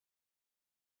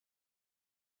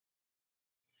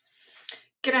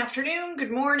Good afternoon, good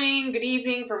morning, good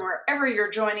evening from wherever you're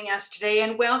joining us today,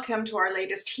 and welcome to our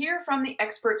latest Hear from the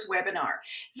Experts webinar.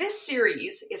 This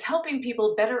series is helping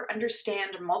people better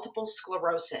understand multiple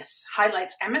sclerosis,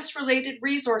 highlights MS-related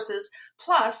resources,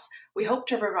 plus we hope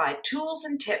to provide tools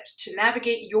and tips to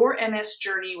navigate your MS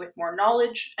journey with more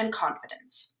knowledge and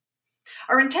confidence.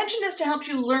 Our intention is to help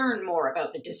you learn more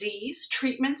about the disease,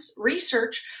 treatments,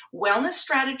 research, wellness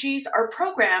strategies, our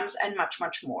programs, and much,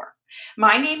 much more.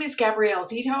 My name is Gabrielle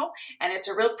Vito, and it's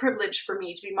a real privilege for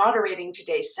me to be moderating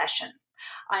today's session.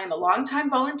 I am a longtime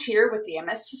volunteer with the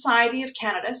MS Society of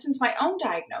Canada since my own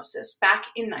diagnosis back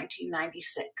in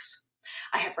 1996.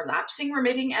 I have relapsing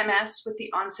remitting MS with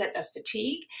the onset of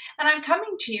fatigue, and I'm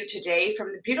coming to you today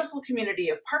from the beautiful community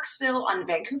of Parksville on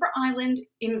Vancouver Island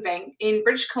in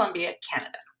British Columbia,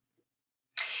 Canada.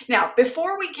 Now,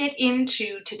 before we get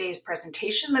into today's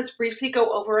presentation, let's briefly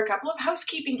go over a couple of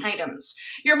housekeeping items.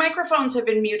 Your microphones have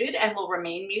been muted and will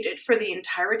remain muted for the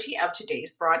entirety of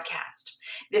today's broadcast.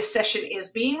 This session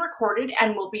is being recorded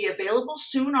and will be available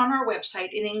soon on our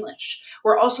website in English.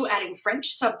 We're also adding French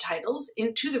subtitles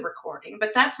into the recording,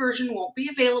 but that version won't be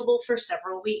available for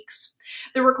several weeks.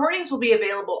 The recordings will be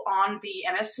available on the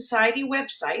MS Society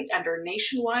website under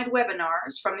Nationwide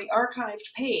Webinars from the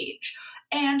archived page,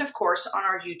 and of course on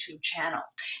our YouTube channel.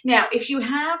 Now, if you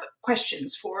have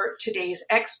questions for today's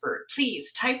expert,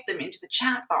 please type them into the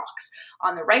chat box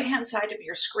on the right-hand side of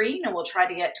your screen, and we'll try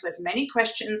to get to as many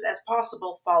questions as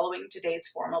possible following today's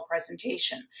formal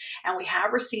presentation. And we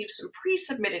have received some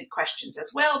pre-submitted questions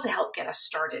as well to help get us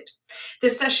started.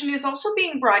 This session is also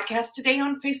being broadcast today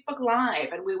on Facebook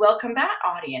Live, and we welcome that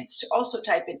audience to also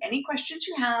type in any questions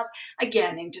you have,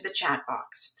 again, into the chat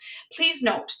box. Please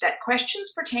note that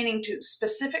questions pertaining to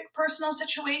specific personal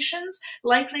situations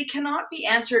likely cannot be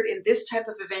answered in this type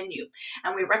of a venue,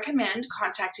 and we recommend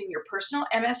contacting your personal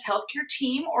MS healthcare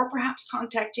team or perhaps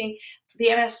contacting the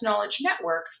MS Knowledge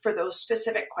Network for those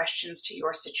specific questions to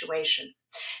your situation.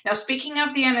 Now, speaking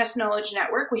of the MS Knowledge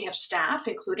Network, we have staff,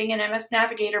 including an MS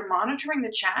Navigator, monitoring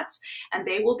the chats, and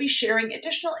they will be sharing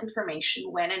additional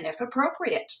information when and if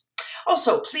appropriate.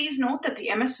 Also, please note that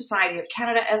the MS Society of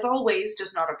Canada, as always,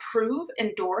 does not approve,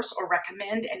 endorse, or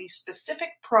recommend any specific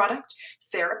product,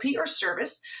 therapy, or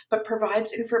service, but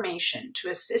provides information to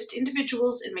assist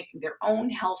individuals in making their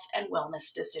own health and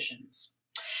wellness decisions.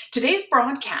 Today's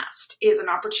broadcast is an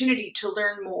opportunity to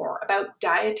learn more about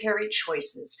dietary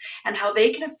choices and how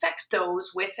they can affect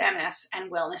those with MS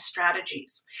and wellness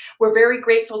strategies. We're very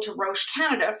grateful to Roche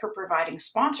Canada for providing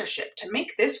sponsorship to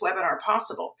make this webinar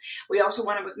possible. We also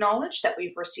want to acknowledge that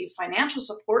we've received financial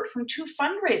support from two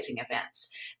fundraising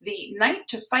events, the Night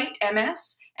to Fight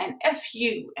MS and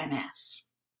FUMS.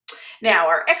 Now,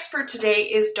 our expert today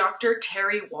is Dr.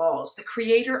 Terry Walls, the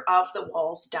creator of the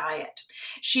Walls Diet.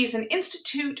 She's an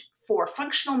Institute for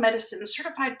Functional Medicine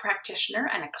certified practitioner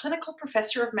and a clinical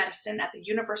professor of medicine at the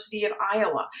University of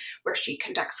Iowa, where she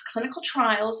conducts clinical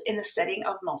trials in the setting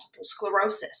of multiple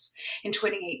sclerosis. In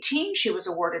 2018, she was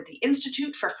awarded the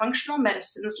Institute for Functional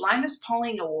Medicine's Linus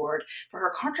Pauling Award for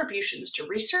her contributions to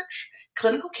research,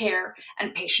 clinical care,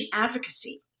 and patient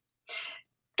advocacy.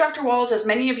 Dr. Walls, as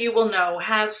many of you will know,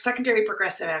 has secondary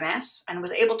progressive MS and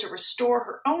was able to restore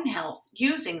her own health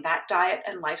using that diet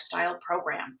and lifestyle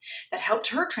program that helped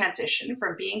her transition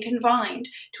from being confined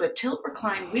to a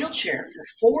tilt-recline wheelchair for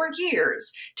 4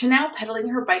 years to now pedaling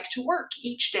her bike to work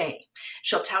each day.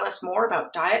 She'll tell us more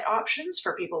about diet options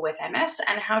for people with MS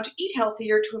and how to eat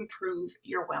healthier to improve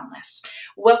your wellness.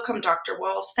 Welcome, Dr.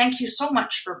 Walls. Thank you so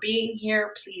much for being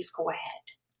here. Please go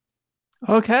ahead.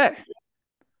 Okay.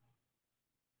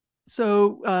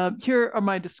 So here are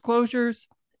my disclosures,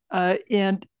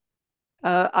 and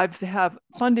I have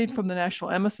funding from the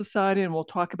National MS Society, and we'll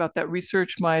talk about that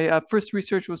research. My first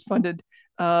research was funded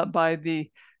by the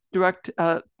Direct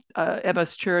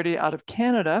MS charity out of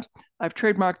Canada. I've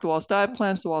trademarked the Walls Diet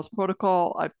Plans, the Walls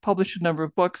Protocol. I've published a number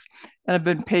of books, and I've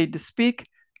been paid to speak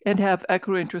and have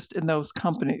equity interest in those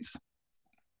companies.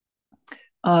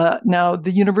 Now,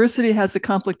 the university has a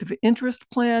conflict of interest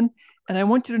plan, and I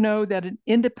want you to know that an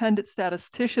independent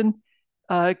statistician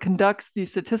conducts the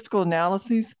statistical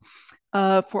analyses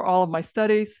for all of my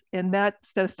studies, and that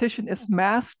statistician is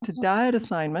masked to diet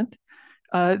assignment.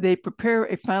 They prepare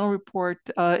a final report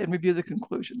and review the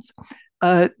conclusions.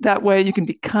 That way you can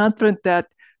be confident that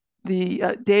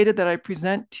the data that I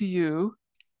present to you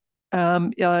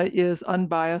is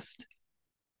unbiased.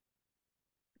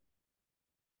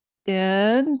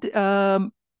 And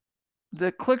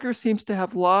the clicker seems to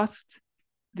have lost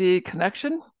the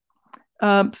connection.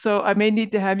 So I may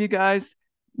need to have you guys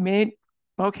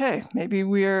okay, maybe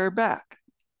we are back.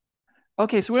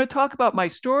 Okay, so we're going to talk about my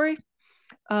story.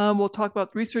 We'll talk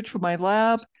about research from my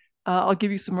lab. I'll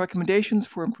give you some recommendations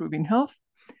for improving health.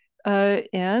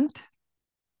 And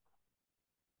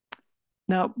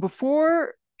now,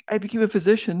 before I became a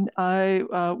physician, I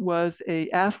was an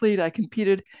athlete. I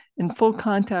competed in full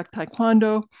contact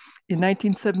taekwondo. In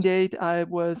 1978, I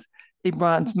was a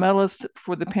bronze medalist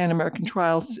for the Pan American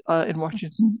Trials in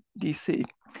Washington, D.C.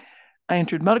 I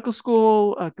entered medical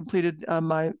school, completed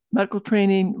my medical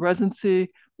training, residency,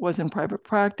 was in private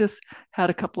practice, had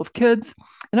a couple of kids,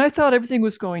 and I thought everything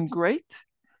was going great.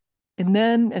 And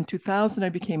then in 2000, I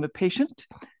became a patient.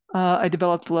 I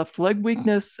developed left leg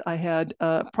weakness. I had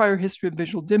a prior history of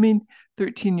visual dimming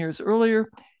 13 years earlier.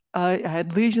 I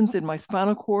had lesions in my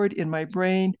spinal cord, in my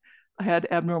brain. I had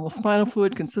abnormal spinal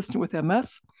fluid consistent with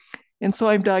MS. And so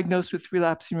I'm diagnosed with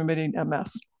relapsing remitting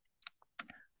MS.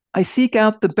 I seek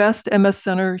out the best MS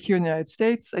center here in the United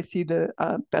States. I see the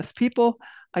best people.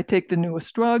 I take the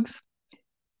newest drugs.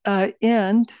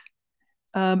 And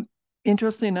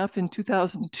interestingly enough, in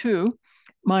 2002,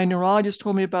 my neurologist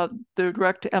told me about the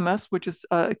Direct MS, which is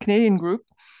a Canadian group,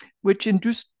 which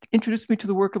introduced me to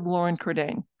the work of Lauren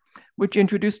Cardane, which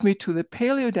introduced me to the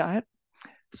paleo diet.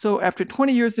 So after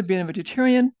 20 years of being a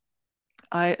vegetarian,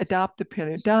 I adopt the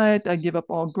paleo diet. I give up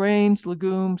all grains,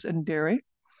 legumes, and dairy.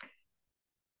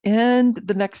 And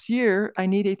the next year, I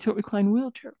need a tilt recline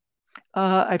wheelchair.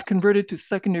 I've converted to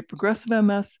secondary progressive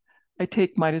MS. I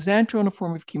take mitoxantrone, a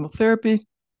form of chemotherapy.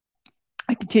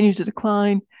 I continue to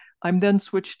decline. I'm then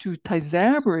switched to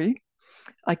Tysabri.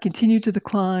 I continue to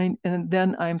decline, and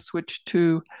then I'm switched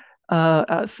to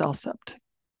Cellcept.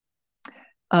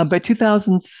 By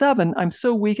 2007, I'm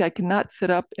so weak I cannot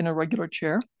sit up in a regular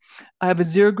chair. I have a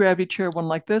zero gravity chair, one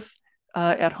like this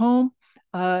at home,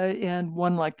 and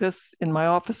one like this in my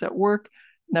office at work.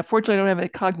 Now, fortunately, I don't have any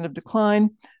cognitive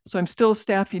decline, so I'm still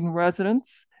staffing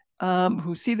residents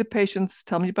who see the patients,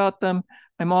 tell me about them.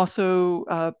 I'm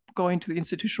also going to the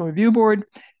Institutional Review Board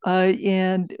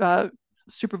and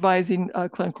supervising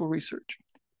clinical research.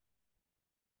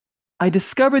 I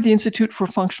discovered the Institute for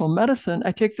Functional Medicine.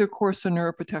 I take their course in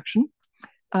neuroprotection.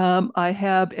 I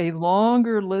have a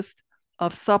longer list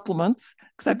of supplements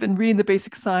because I've been reading the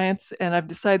basic science and I've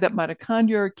decided that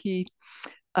mitochondria are key.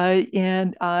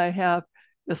 And I have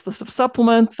this list of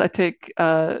supplements. I take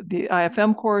the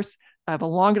IFM course. I have a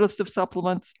longer list of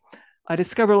supplements. I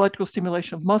discovered electrical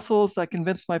stimulation of muscles. I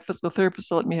convinced my physical therapist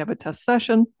to let me have a test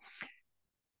session.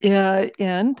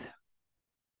 And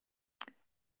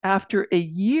after a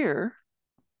year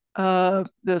of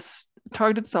this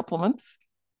targeted supplements,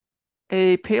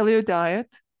 a paleo diet,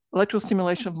 electrical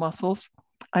stimulation of muscles,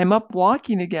 I'm up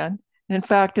walking again. And in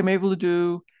fact, I'm able to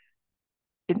do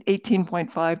an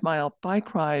 18.5-mile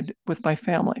bike ride with my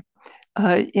family.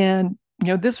 And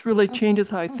this really changes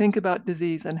how I think about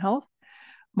disease and health.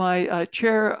 My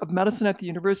chair of medicine at the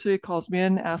university calls me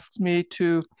in, asks me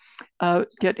to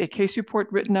get a case report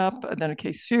written up, and then a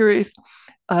case series.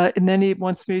 And then he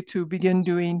wants me to begin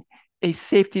doing a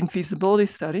safety and feasibility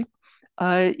study.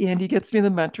 And he gets me the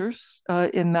mentors,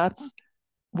 and that's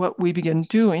what we begin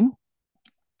doing.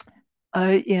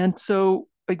 And so,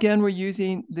 again, we're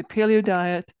using the paleo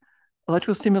diet,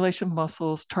 electrical stimulation of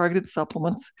muscles, targeted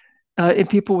supplements in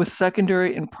people with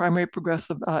secondary and primary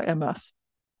progressive MS.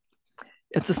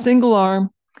 It's a single arm.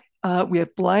 We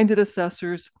have blinded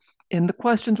assessors. And the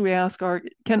questions we ask are,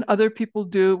 can other people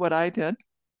do what I did?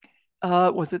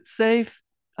 Was it safe?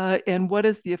 And what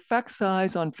is the effect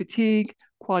size on fatigue,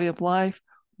 quality of life,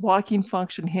 walking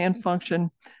function, hand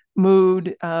function,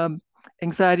 mood,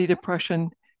 anxiety, depression,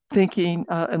 thinking,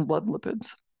 and blood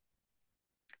lipids?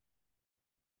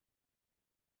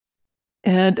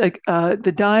 And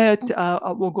the diet,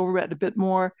 we'll go over it a bit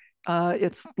more.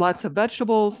 It's lots of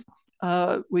vegetables.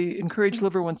 We encourage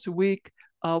liver once a week,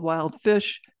 wild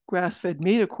fish, grass-fed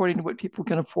meat, according to what people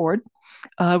can afford.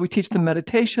 We teach them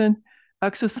meditation,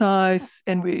 exercise,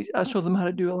 and we show them how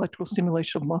to do electrical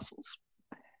stimulation of muscles.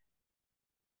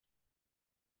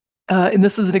 And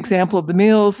this is an example of the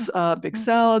meals, big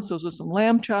salads. Those are some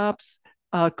lamb chops,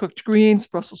 cooked greens,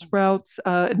 Brussels sprouts,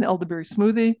 an elderberry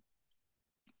smoothie.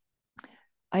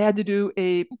 I had to do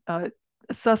a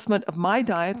assessment of my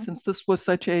diet since this was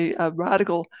such a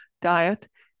radical diet.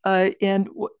 And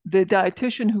the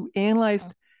dietitian who analyzed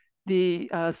the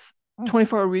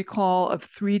 24-hour recall of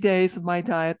 3 days of my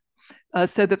diet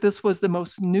said that this was the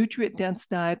most nutrient-dense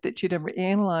diet that she'd ever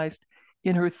analyzed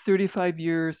in her 35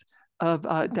 years of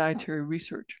dietary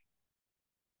research.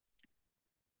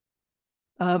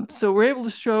 So we're able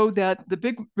to show that the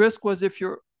big risk was if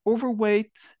you're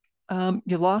overweight,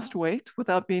 you lost weight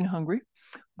without being hungry.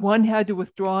 One had to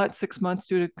withdraw at 6 months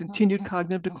due to continued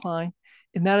cognitive decline,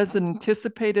 and that is an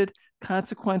anticipated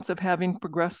consequence of having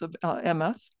progressive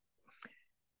MS.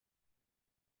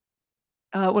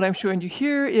 What I'm showing you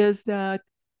here is that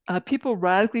people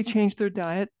radically changed their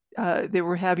diet. They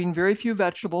were having very few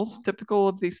vegetables, typical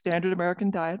of the standard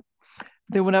American diet.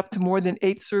 They went up to more than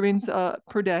 8 servings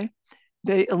per day.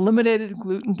 They eliminated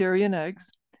gluten, dairy, and eggs.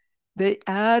 They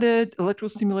added electrical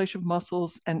stimulation of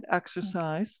muscles and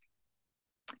exercise,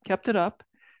 kept it up.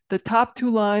 The top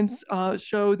 2 lines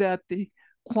show that the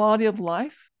quality of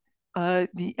life,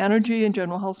 the energy and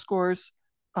general health scores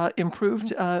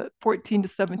improved 14 to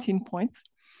 17 points,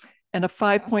 and a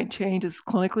 5-point change is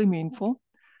clinically meaningful.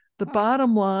 The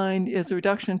bottom line is a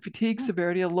reduction in fatigue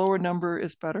severity. A lower number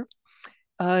is better.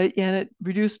 And it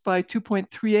reduced by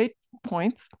 2.38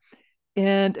 points,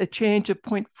 and a change of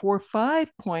 0.45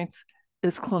 points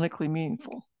is clinically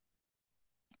meaningful.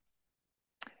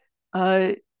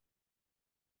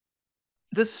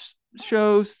 This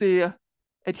shows the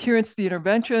adherence to the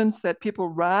interventions, that people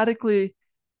radically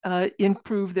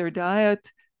improved their diet.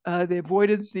 They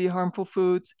avoided the harmful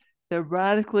foods. They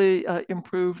radically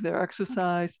improved their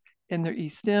exercise and their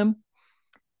E-stim.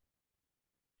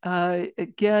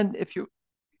 Again, if you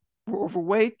were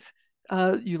overweight,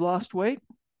 you lost weight.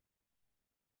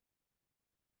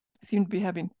 Seem to be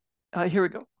having, here we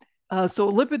go.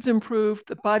 So lipids improved,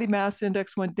 the body mass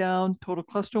index went down, total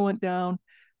cholesterol went down,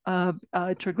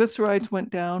 triglycerides went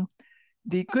down.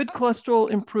 The good cholesterol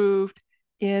improved,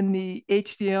 and the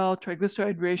HDL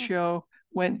triglyceride ratio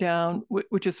went down,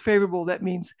 which is favorable. That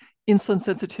means insulin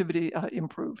sensitivity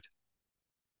improved.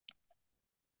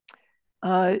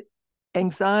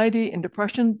 Anxiety and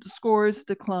depression scores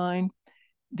decline.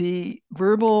 The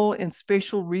verbal and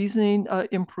spatial reasoning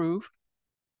improve.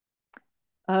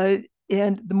 And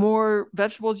the more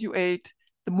vegetables you ate,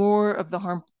 the more of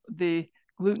the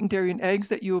gluten, dairy, and eggs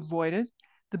that you avoided,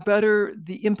 the better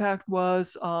the impact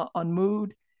was on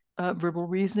mood, verbal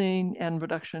reasoning, and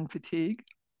reduction in fatigue.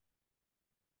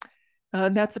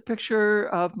 And that's a picture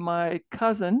of my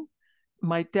cousin,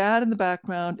 my dad in the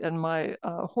background, and my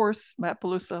horse,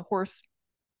 Appaloosa horse.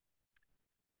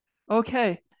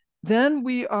 Okay, then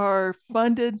we are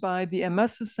funded by the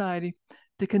MS Society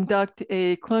to conduct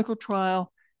a clinical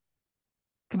trial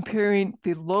comparing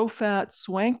the low-fat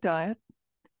swank diet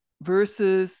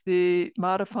versus the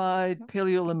modified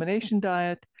paleo elimination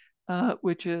diet,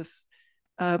 which is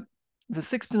the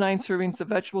 6 to 9 servings of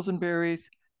vegetables and berries.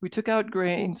 We took out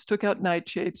grains, took out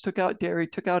nightshades, took out dairy,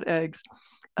 took out eggs,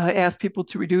 asked people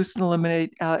to reduce and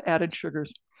eliminate added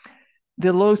sugars.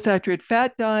 The low saturated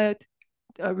fat diet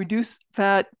reduced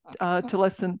fat to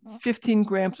less than 15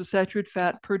 grams of saturated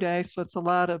fat per day. So it's a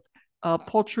lot of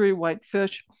poultry, white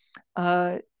fish,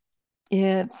 and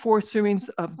 4 servings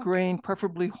of grain,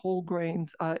 preferably whole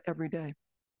grains every day.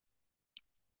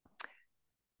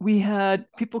 We had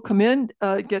people come in,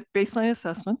 get baseline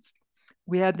assessments.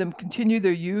 We had them continue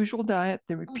their usual diet.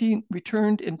 They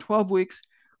returned in 12 weeks,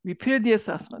 repeated the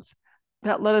assessments.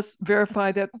 That let us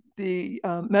verify that the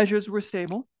measures were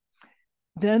stable.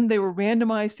 Then they were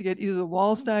randomized to get either the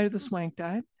Wahls diet or the swank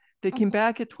diet. They came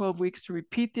back at 12 weeks to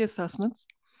repeat the assessments.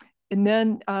 And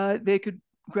then they could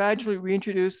gradually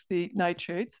reintroduce the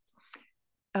nightshades.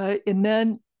 And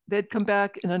then they'd come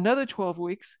back in another 12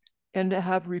 weeks and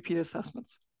have repeat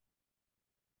assessments.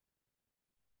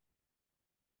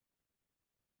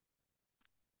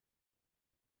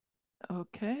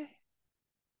 Okay.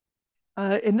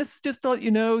 And this is just to let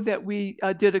you know that we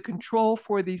did a control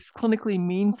for these clinically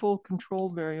meaningful control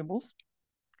variables,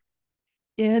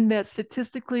 and that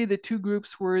statistically the 2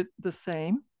 groups were the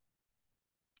same.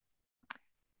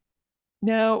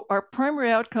 Now, our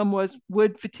primary outcome was,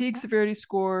 would fatigue severity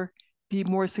score be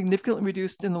more significantly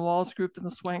reduced in the Wahls group than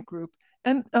the swank group?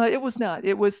 And it was not.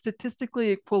 It was statistically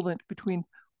equivalent between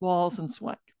Wahls and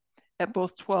swank at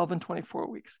both 12 and 24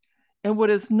 weeks. And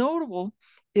what is notable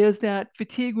is that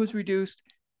fatigue was reduced.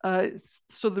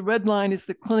 So the red line is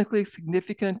the clinically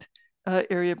significant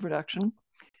area of reduction.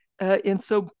 And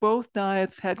so both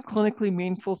diets had clinically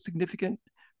meaningful, significant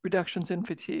reductions in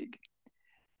fatigue.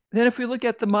 Then if we look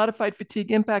at the modified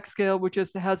fatigue impact scale, which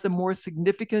has a more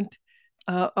significant,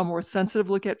 a more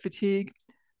sensitive look at fatigue,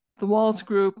 the Wahls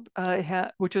group,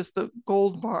 which is the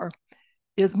gold bar,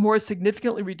 is more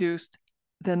significantly reduced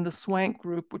than the swank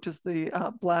group, which is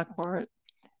the black bar.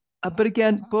 But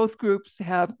again, both groups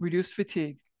have reduced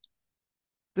fatigue.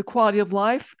 The quality of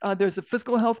life, there's a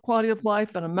physical health quality of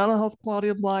life and a mental health quality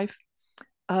of life.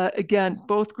 Again,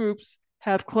 both groups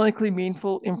have clinically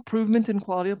meaningful improvement in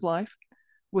quality of life,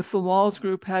 with the Wahls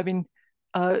group having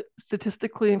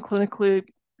statistically and clinically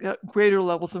greater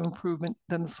levels of improvement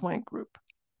than the swank group.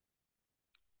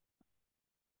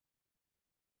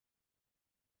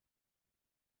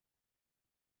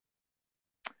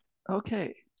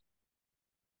 Okay.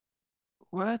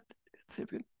 What? Let's see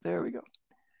if we, there we go.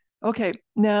 Okay.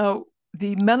 Now,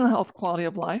 the mental health quality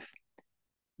of life.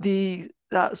 The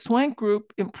Swank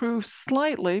group improves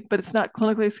slightly, but it's not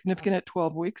clinically significant at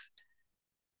 12 weeks.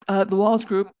 The Walls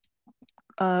group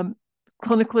um,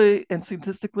 clinically and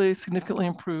statistically significantly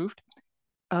improved.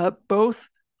 Both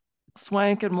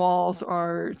Swank and Walls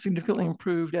are significantly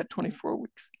improved at 24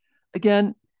 weeks.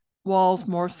 Again, Walls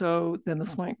more so than the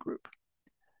Swank group.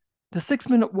 The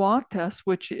 6-minute walk test,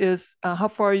 which is how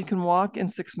far you can walk in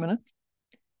 6 minutes,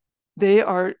 they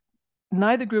are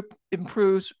neither group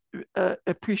improves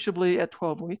appreciably at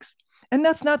 12 weeks. And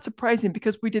that's not surprising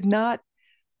because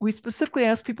we specifically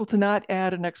asked people to not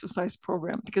add an exercise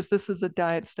program because this is a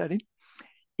diet study.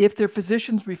 If their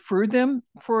physicians referred them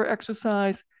for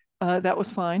exercise, that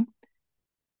was fine.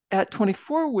 At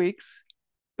 24 weeks,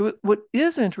 what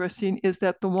is interesting is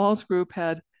that the Walls group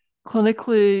had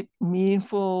clinically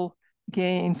meaningful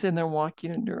gains in their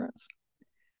walking endurance.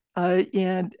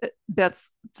 And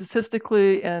that's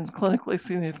statistically and clinically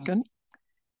significant.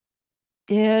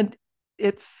 And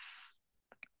it's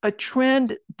a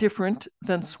trend different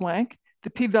than Swank. The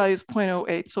p-value is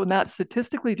 0.08, so not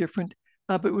statistically different,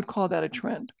 but we would call that a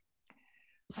trend.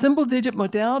 Symbol digit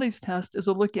modalities test is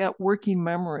a look at working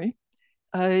memory.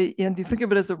 And you think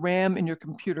of it as a RAM in your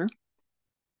computer.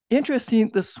 Interesting,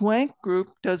 the Swank group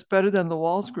does better than the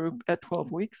Walls group at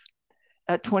 12 weeks.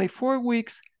 At 24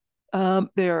 weeks,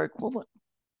 they are equivalent.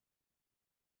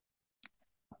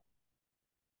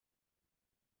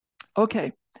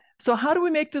 Okay, so how do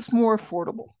we make this more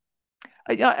affordable?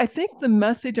 I think the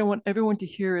message I want everyone to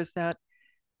hear is that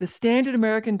the standard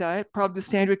American diet, probably the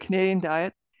standard Canadian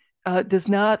diet, does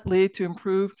not lead to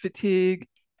improved fatigue,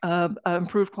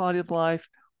 improved quality of life,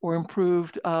 or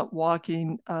improved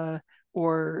walking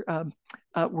or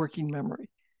working memory.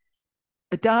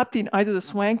 Adopting either the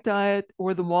Swank diet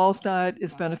or the Walls diet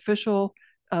is beneficial.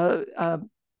 Uh, uh,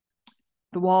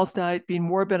 the Walls diet being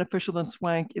more beneficial than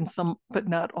Swank in some, but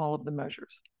not all of the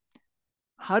measures.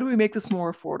 How do we make this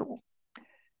more affordable?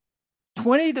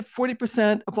 20 to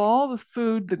 40% of all the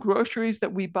food, the groceries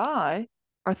that we buy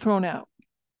are thrown out.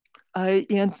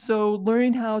 And so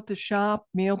learning how to shop,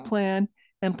 meal plan,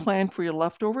 and plan for your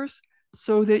leftovers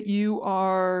so that you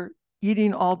are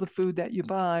eating all the food that you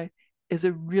buy is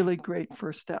a really great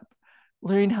first step.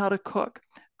 Learning how to cook.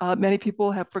 Many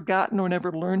people have forgotten or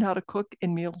never learned how to cook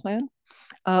and meal plan.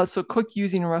 So cook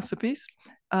using recipes.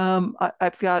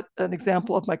 I've got an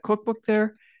example of my cookbook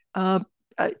there.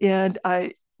 And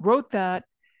I wrote that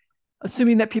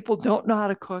assuming that people don't know how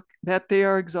to cook, that they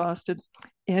are exhausted,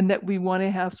 and that we want to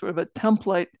have sort of a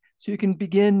template so you can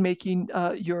begin making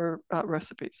your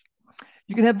recipes.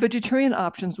 You can have vegetarian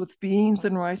options with beans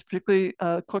and rice, particularly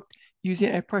cooked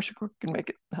using a pressure cooker can make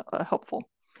it helpful.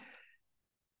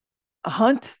 A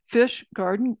hunt, fish,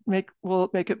 garden will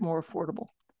make it more affordable.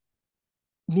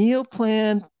 Meal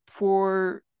plan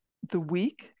for the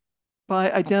week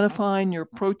by identifying your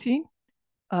protein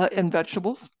and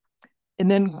vegetables,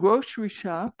 and then grocery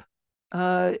shop,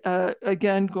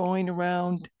 again, going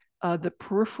around the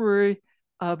periphery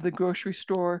of the grocery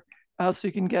store so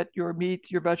you can get your meat,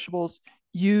 your vegetables,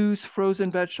 use frozen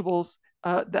vegetables.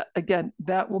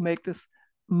 That will make this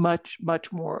much,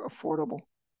 much more affordable.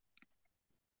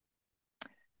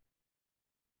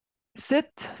 Sit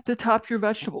to top your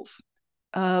vegetables.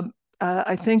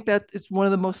 I think that it's one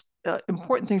of the most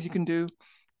important things you can do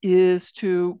is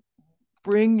to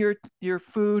bring your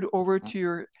food over to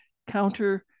your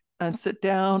counter and sit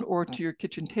down, or to your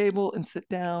kitchen table and sit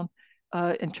down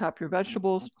and chop your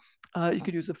vegetables. You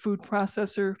could use a food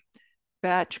processor,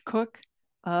 batch cook,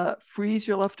 freeze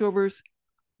your leftovers,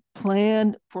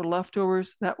 plan for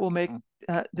leftovers. That will make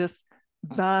this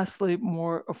vastly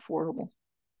more affordable.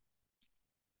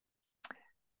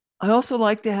 I also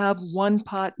like to have one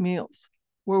pot meals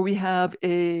where we have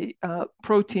a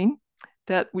protein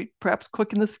that we perhaps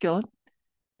cook in the skillet,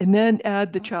 and then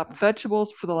add the chopped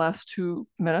vegetables for the last 2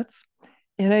 minutes.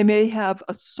 And I may have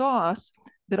a sauce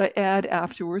that I add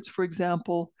afterwards. For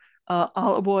example,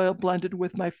 olive oil blended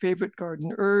with my favorite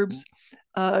garden herbs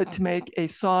to make a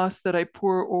sauce that I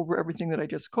pour over everything that I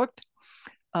just cooked.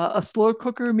 A slow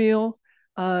cooker meal,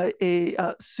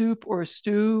 a soup or a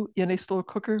stew in a slow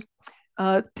cooker.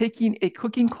 Taking a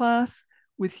cooking class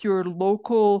with your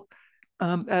local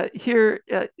here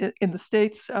in the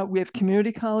States, we have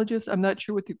community colleges. I'm not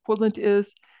sure what the equivalent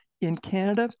is in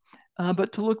Canada,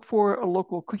 but to look for a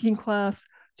local cooking class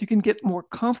so you can get more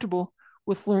comfortable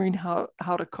with learning how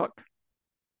to cook.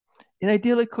 And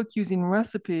ideally cook using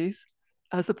recipes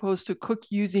as opposed to cook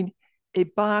using a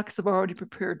box of already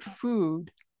prepared food.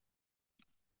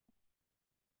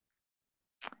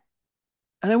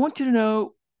 And I want you to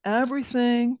know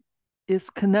everything is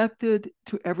connected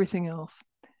to everything else.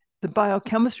 The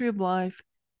biochemistry of life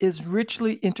is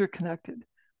richly interconnected,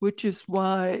 which is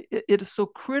why it is so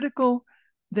critical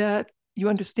that you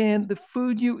understand the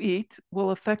food you eat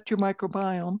will affect your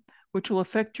microbiome, which will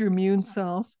affect your immune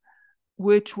cells,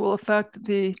 which will affect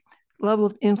the level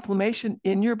of inflammation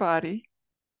in your body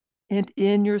and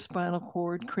in your spinal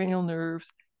cord, cranial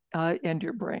nerves, and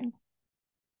your brain.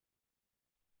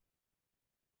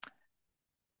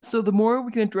 So the more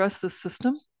we can address the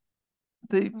system,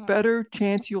 the better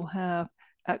chance you'll have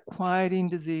at quieting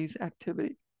disease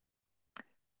activity.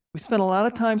 We spent a lot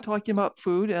of time talking about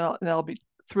food, and I'll be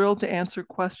thrilled to answer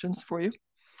questions for you.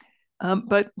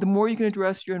 But the more you can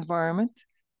address your environment,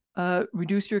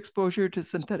 reduce your exposure to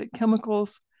synthetic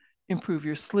chemicals, improve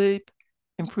your sleep,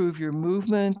 improve your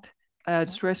movement,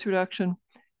 add stress reduction,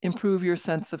 improve your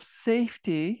sense of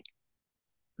safety,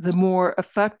 the more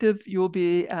effective you'll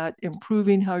be at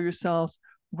improving how your cells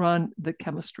run the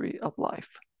chemistry of life.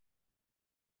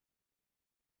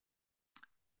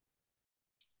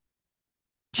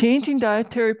 Changing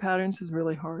dietary patterns is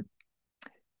really hard.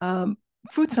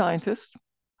 Food scientists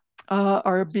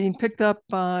are being picked up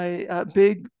by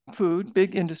big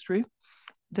industry,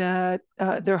 that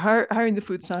they're hiring the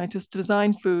food scientists to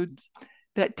design foods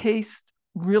that taste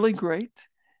really great,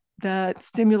 that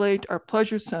stimulate our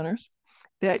pleasure centers,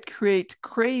 that create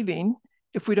craving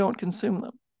if we don't consume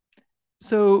them.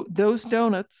 So those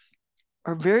donuts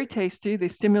are very tasty. They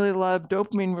stimulate a lot of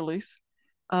dopamine release,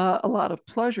 a lot of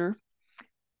pleasure,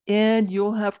 and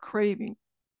you'll have craving.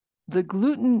 The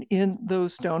gluten in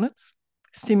those donuts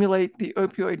stimulate the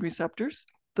opioid receptors,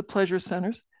 the pleasure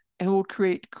centers, and will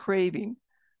create craving.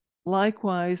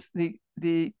 Likewise,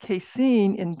 the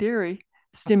casein in dairy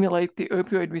stimulate the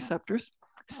opioid receptors,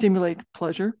 stimulate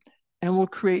pleasure, and will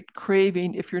create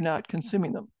craving if you're not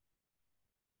consuming them.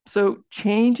 So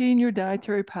changing your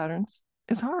dietary patterns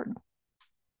is hard.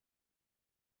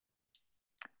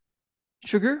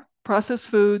 Sugar, processed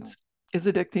foods is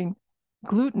addicting.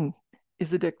 Gluten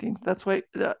is addicting. That's why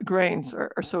grains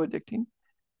are so addicting.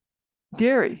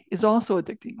 Dairy is also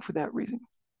addicting for that reason.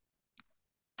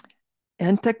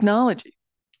 And technology,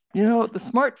 the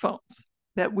smartphones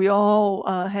that we all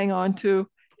hang on to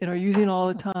and are using all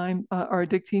the time are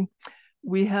addicting.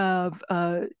 We have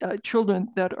children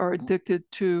that are addicted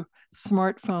to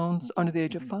smartphones under the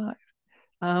age of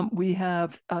 5. We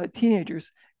have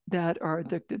teenagers that are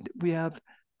addicted. We have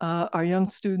our young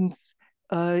students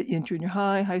in junior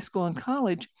high, high school, and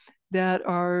college that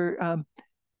are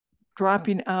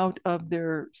dropping out of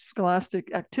their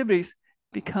scholastic activities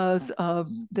because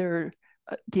of their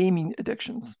gaming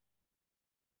addictions.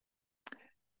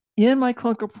 In my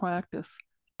clinical practice,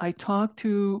 I talk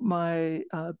to my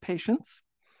patients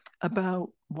about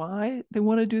why they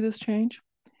want to do this change.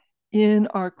 In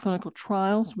our clinical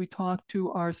trials, we talk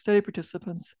to our study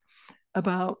participants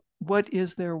about what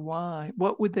is their why.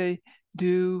 What would they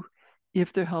do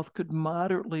if their health could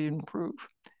moderately improve?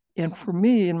 And for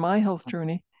me, in my health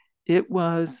journey, it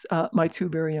was my 2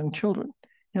 very young children.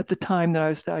 At the time that I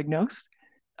was diagnosed,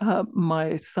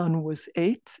 my son was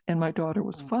 8 and my daughter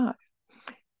was 5.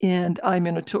 And I'm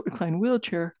in a tilt recline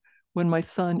wheelchair when my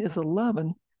son is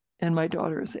 11 and my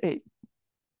daughter is 8.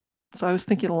 So I was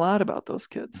thinking a lot about those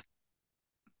kids.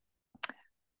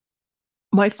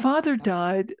 My father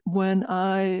died when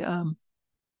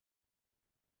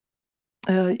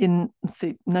in, let's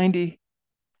see,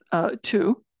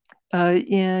 92.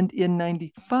 And in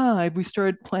 95, we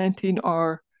started planting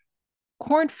our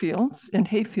cornfields and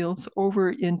hay fields over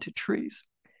into trees.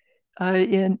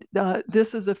 And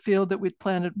this is a field that we'd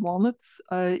planted walnuts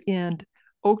and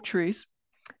oak trees.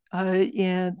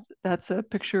 And that's a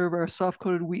picture of our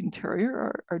soft-coated Wheaten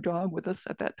Terrier, our dog with us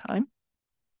at that time.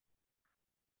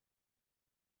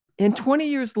 And 20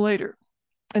 years later,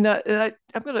 and I'm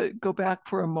going to go back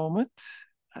for a moment.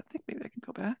 I think maybe I can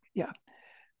go back. Yeah.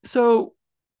 So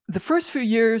the first few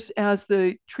years, as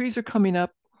the trees are coming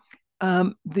up,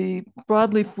 the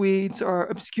broadleaf weeds are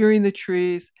obscuring the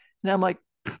trees. And I'm like,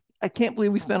 I can't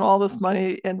believe we spent all this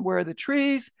money and where are the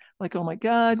trees? Like, oh my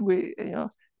God,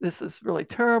 this is really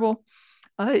terrible.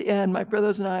 And my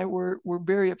brothers and I were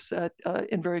very upset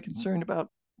and very concerned about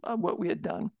what we had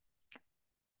done.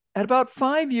 At about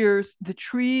 5 years, the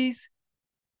trees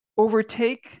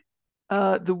overtake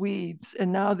the weeds,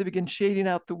 and now they begin shading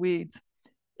out the weeds.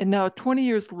 And now 20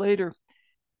 years later,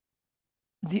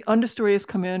 the understory has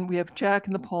come in. We have jack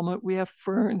in the pulmit, we have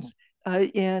ferns,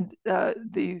 and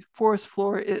the forest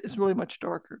floor is really much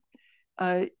darker.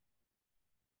 And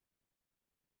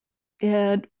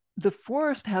the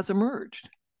forest has emerged.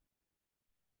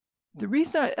 The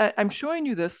reason I'm showing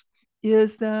you this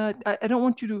is that I don't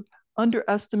want you to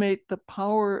underestimate the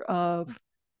power of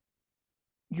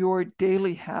your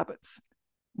daily habits.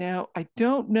 Now, I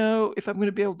don't know if I'm going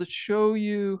to be able to show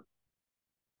you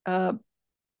uh,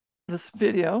 this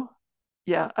video.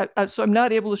 Yeah, so I'm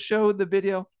not able to show the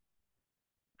video.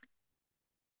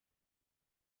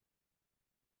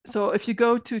 So if you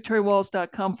go to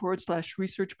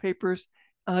terrywalls.com/research papers,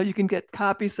 you can get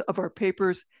copies of our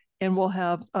papers, and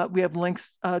we have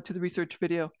links to the research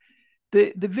video.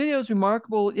 The video is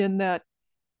remarkable in that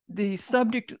the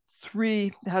subject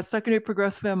 3 has secondary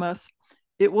progressive MS.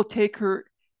 It will take her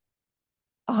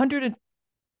 100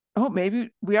 oh, maybe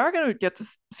we are going to get to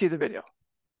see the video.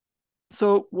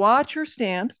 So watch her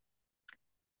stand.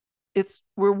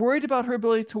 We're worried about her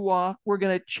ability to walk. We're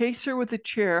going to chase her with a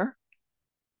chair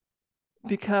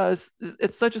because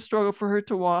it's such a struggle for her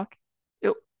to walk.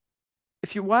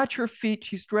 If you watch her feet,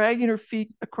 she's dragging her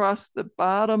feet across the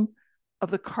bottom of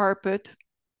the carpet.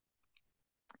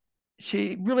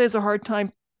 She really has a hard time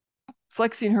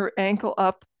flexing her ankle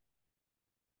up.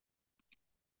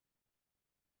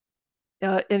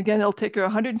 And again, it'll take her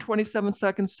 127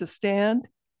 seconds to stand,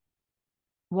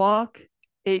 walk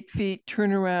 8 feet,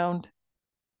 turn around,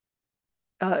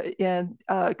 and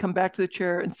come back to the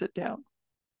chair and sit down.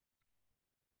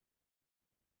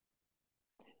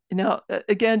 Now,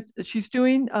 again, she's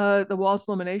doing the Wahls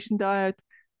elimination diet,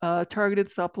 targeted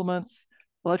supplements,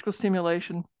 electrical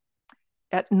stimulation.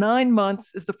 At 9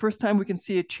 months is the first time we can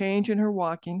see a change in her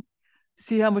walking,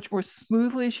 see how much more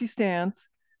smoothly she stands,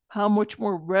 how much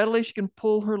more readily she can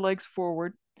pull her legs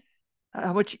forward,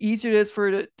 how much easier it is for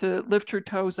her to lift her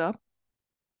toes up.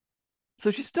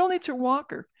 So she still needs her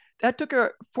walker. That took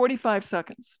her 45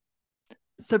 seconds.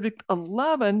 Subject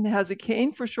 11 has a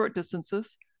cane for short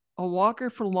distances, a walker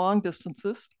for long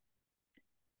distances.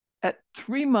 At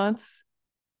 3 months,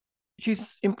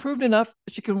 she's improved enough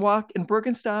she can walk in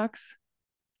Birkenstocks.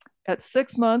 At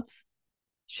 6 months,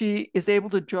 she is able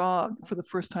to jog for the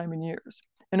first time in years,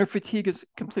 and her fatigue is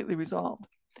completely resolved.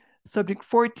 Subject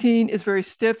 14 is very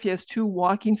stiff. He has 2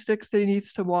 walking sticks that he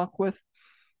needs to walk with.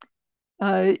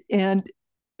 And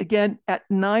again, at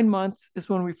 9 months is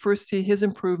when we first see his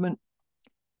improvement.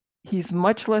 He's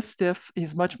much less stiff.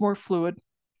 He's much more fluid.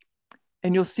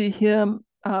 And you'll see him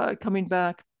coming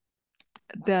back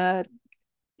that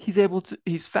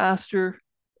he's faster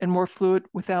and more fluid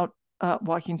without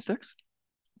walking sticks.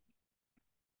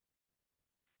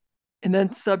 And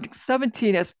then subject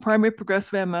 17 has primary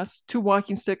progressive MS, 2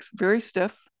 walking sticks, very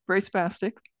stiff, very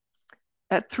spastic.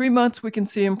 At 3 months, we can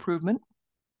see improvement.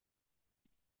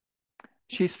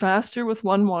 She's faster with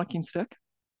 1 walking stick.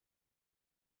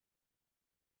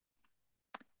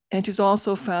 And she's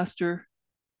also faster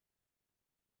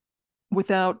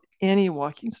without any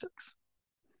walking sticks.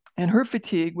 And her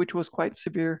fatigue, which was quite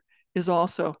severe, is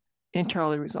also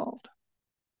entirely resolved.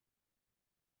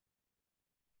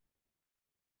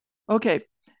 Okay,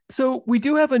 so we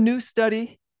do have a new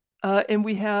study, and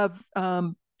we have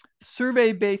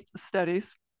survey-based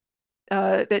studies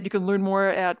that you can learn more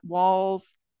at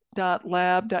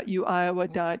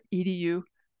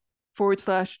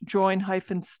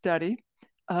walls.lab.uiowa.edu/join-study.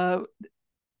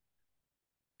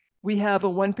 We have a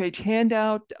 1-page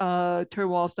handout,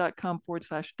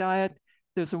 terrywalls.com/diet.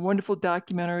 There's a wonderful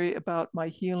documentary about my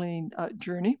healing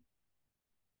journey.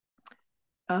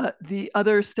 The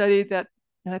other study that,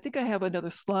 and I think I have another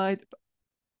slide.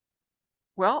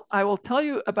 Well, I will tell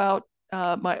you about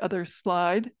my other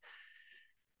slide.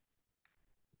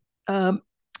 The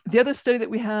other study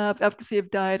that we have, efficacy of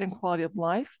diet and quality of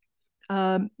life.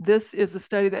 This is a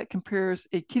study that compares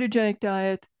a ketogenic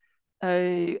diet,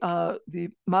 the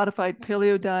modified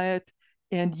paleo diet,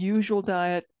 and usual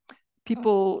diet.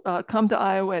 People come to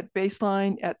Iowa at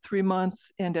baseline at 3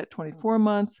 months and at 24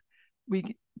 months.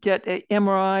 We get a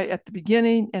MRI at the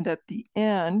beginning and at the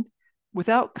end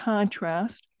without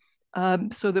contrast,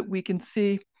 so that we can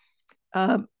see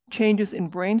changes in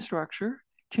brain structure,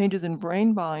 changes in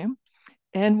brain volume,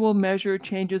 and we'll measure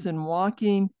changes in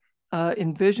walking,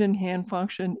 in vision, hand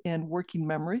function, and working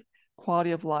memory, quality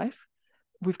of life.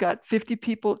 We've got 50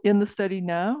 people in the study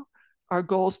now. Our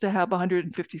goal is to have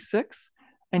 156.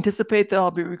 I anticipate that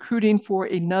I'll be recruiting for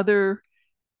another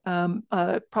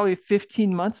probably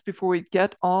 15 months before we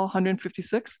get all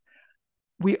 156.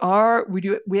 We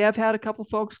have had a couple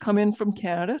folks come in from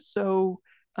Canada. So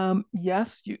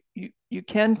yes, you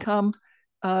can come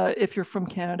if you're from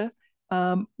Canada.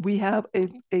 We have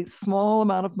a small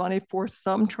amount of money for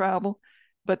some travel,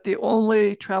 but the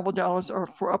only travel dollars are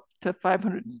for up to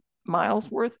 500 miles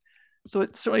worth. So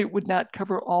it certainly would not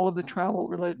cover all of the travel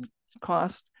related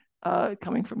costs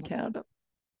coming from Canada.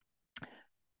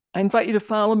 I invite you to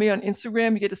follow me on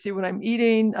Instagram. You get to see what I'm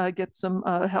eating, get some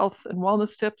health and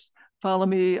wellness tips. Follow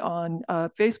me on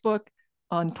Facebook,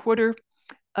 on Twitter.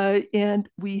 And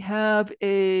we have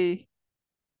a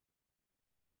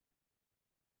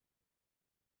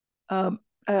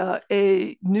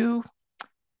new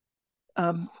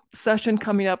session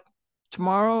coming up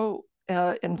tomorrow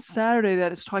and Saturday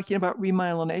that is talking about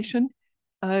remyelination.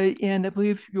 And I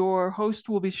believe your host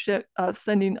will be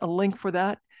sending a link for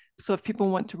that. So if people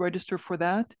want to register for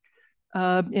that,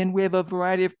 and we have a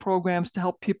variety of programs to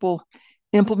help people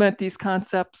implement these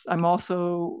concepts. I'm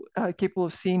also capable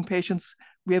of seeing patients.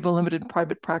 We have a limited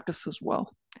private practice as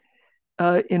well.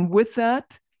 And with that,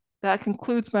 that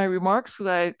concludes my remarks. So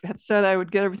I had said I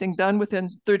would get everything done within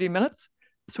 30 minutes.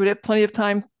 So we'd have plenty of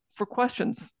time for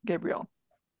questions, Gabrielle.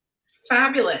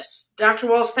 Fabulous. Dr.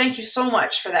 Walls, thank you so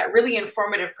much for that really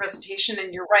informative presentation.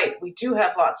 And you're right, we do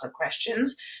have lots of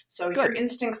questions. So Good. Your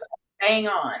instincts are bang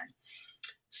on.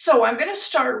 So I'm going to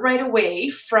start right away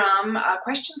from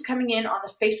questions coming in on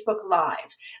the Facebook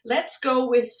Live. Let's go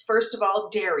with, first of all,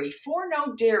 dairy. For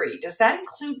no dairy, does that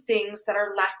include things that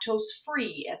are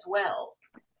lactose-free as well?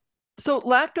 So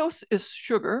lactose is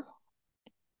sugar.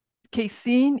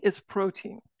 Casein is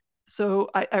protein. So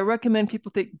I recommend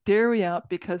people take dairy out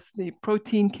because the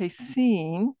protein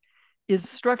casein is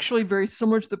structurally very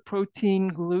similar to the protein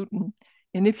gluten.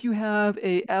 And if you have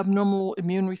an abnormal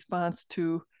immune response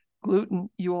to gluten,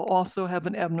 you will also have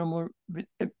an abnormal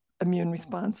immune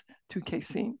response to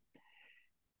casein.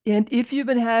 And if you've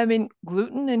been having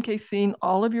gluten and casein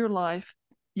all of your life,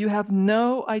 you have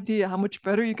no idea how much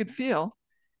better you could feel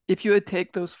if you would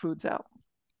take those foods out.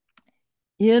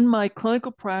 In my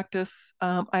clinical practice,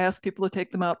 I ask people to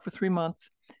take them out for 3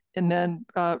 months and then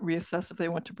reassess if they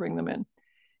want to bring them in.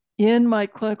 In my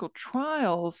clinical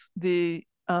trials, the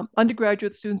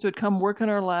undergraduate students who would come work in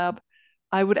our lab,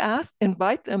 I would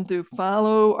invite them to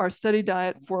follow our study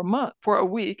diet for a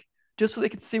week, just so they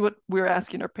could see what we were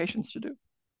asking our patients to do.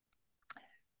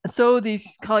 And so these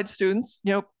college students,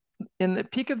 in the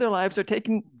peak of their lives, are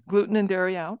taking gluten and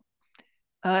dairy out.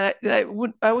 I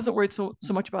wasn't worried so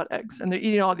much about eggs, and they're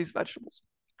eating all these vegetables.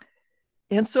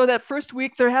 And so that first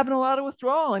week, they're having a lot of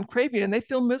withdrawal and craving, and they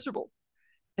feel miserable.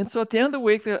 And so at the end of the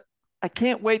week, I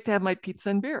can't wait to have my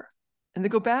pizza and beer. And they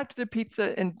go back to their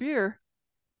pizza and beer,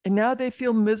 and now they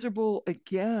feel miserable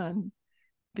again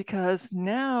because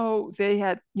now they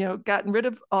had, gotten rid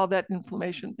of all that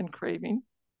inflammation and craving.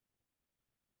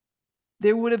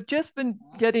 They would have just been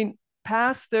getting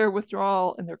past their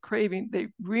withdrawal and their craving. They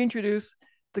reintroduce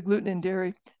the gluten and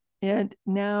dairy, and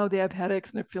now they have headaches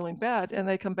and they're feeling bad. And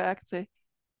they come back and say,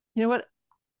 you know what?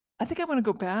 I think I want to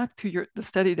go back to the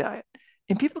study diet.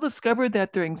 And people discovered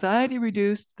that their anxiety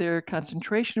reduced, their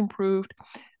concentration improved,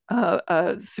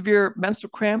 severe menstrual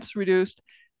cramps reduced.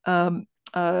 Some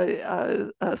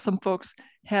folks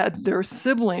had their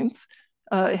siblings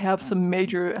have some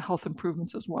major health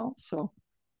improvements as well. So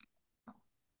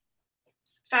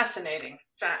fascinating.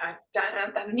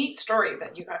 A neat story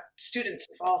that you got students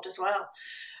involved as well.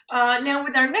 Now,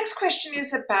 with our next question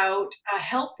is about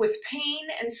help with pain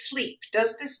and sleep.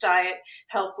 Does this diet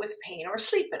help with pain or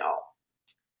sleep at all?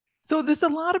 So there's a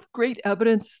lot of great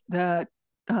evidence that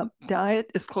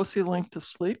diet is closely linked to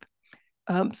sleep.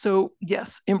 So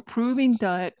yes, improving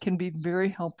diet can be very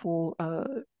helpful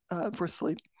for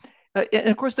sleep. And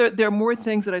of course, there are more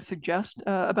things that I suggest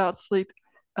about sleep,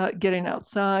 getting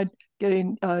outside,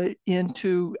 getting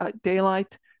into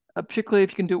daylight, particularly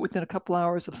if you can do it within a couple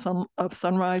hours of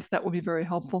sunrise, that will be very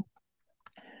helpful.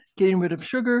 Getting rid of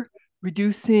sugar,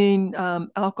 reducing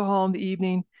alcohol in the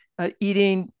evening,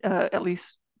 eating at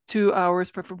least 2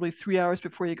 hours, preferably 3 hours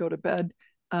before you go to bed.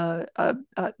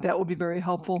 That will be very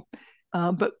helpful.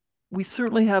 But we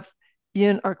certainly have,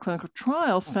 in our clinical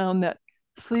trials, found that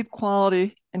sleep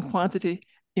quality and quantity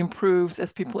improves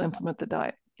as people implement the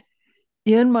diet.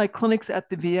 In my clinics at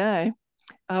the VA,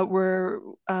 where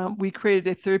we created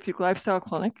a therapeutic lifestyle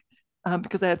clinic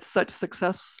because I had such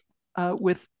success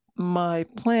with my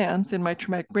plans in my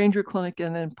traumatic brain injury clinic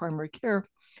and then primary care,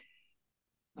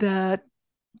 that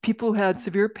people who had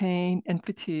severe pain and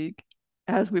fatigue,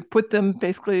 as we put them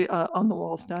basically on the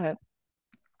walls diet,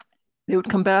 they would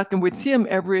come back and we'd see them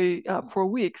every 4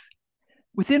 weeks.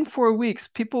 Within 4 weeks,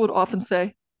 people would often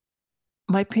say,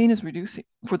 my pain is reducing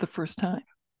for the first time.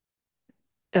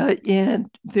 And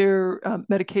their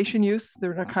medication use,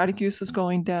 their narcotic use is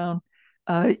going down.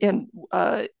 And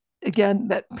again,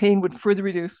 that pain would further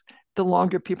reduce the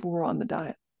longer people were on the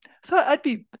diet. So I'd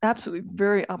be absolutely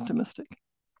very optimistic.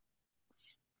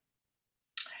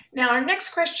 Now, our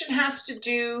next question has to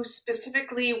do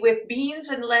specifically with beans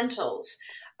and lentils.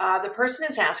 The person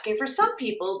is asking, for some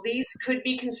people, these could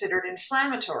be considered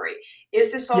inflammatory.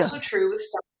 Is this also Yes. true with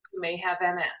someone who may have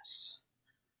MS?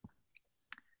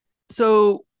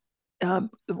 So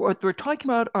what we're talking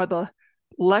about are the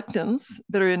lectins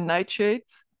that are in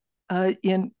nightshades,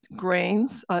 in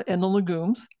grains, and the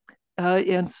legumes.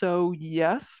 And so,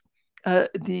 yes,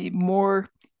 the more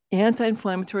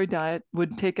anti-inflammatory diet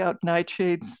would take out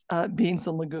nightshades, beans,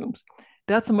 and legumes.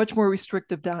 That's a much more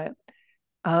restrictive diet.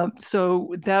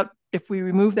 So that if we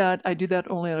remove that, I do that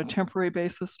only on a temporary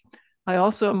basis. I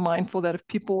also am mindful that if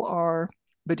people are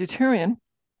vegetarian,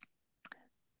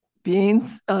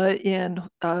 beans and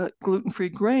gluten-free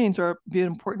grains are be an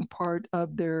important part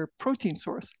of their protein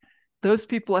source. Those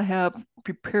people have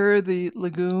prepare the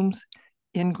legumes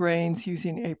in grains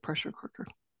using a pressure cooker.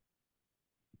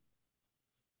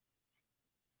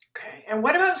 Okay. And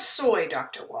what about soy,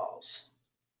 Dr. Walls?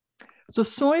 So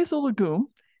soy is a legume.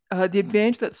 The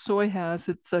advantage that soy has,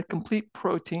 it's a complete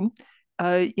protein.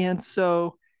 And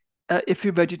so if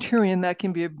you're vegetarian, that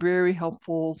can be a very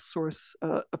helpful source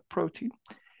of protein.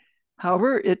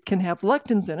 However, it can have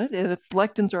lectins in it, and if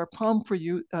lectins are a problem for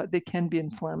you, they can be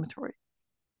inflammatory.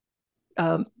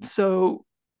 So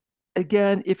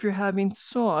again, if you're having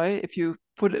soy, if you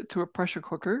put it through a pressure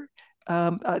cooker,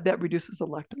 that reduces the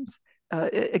lectins.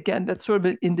 Again, that's sort of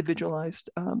an individualized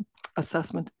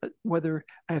assessment, whether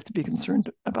I have to be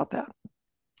concerned about that.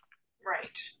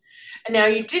 Right. And now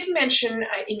you did mention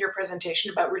in your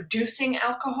presentation about reducing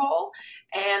alcohol.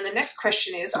 And the next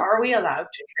question is, are we allowed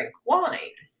to drink wine?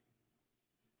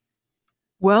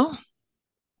 Well,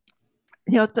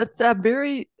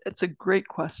 it's a great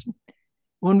question.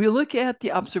 When we look at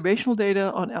the observational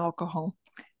data on alcohol,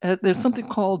 there's something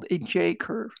called a J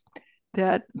curve,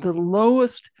 that the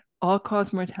lowest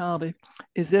all-cause mortality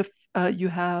is if you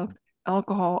have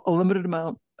alcohol, a limited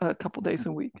amount, a couple days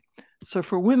a week. So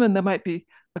for women, that might be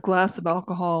a glass of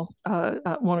alcohol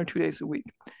 1 or 2 days a week.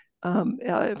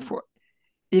 For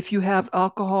if you have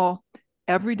alcohol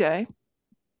every day,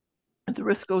 the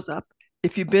risk goes up.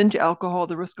 If you binge alcohol,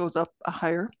 the risk goes up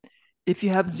higher. If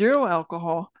you have zero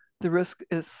alcohol, the risk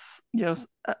is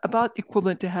about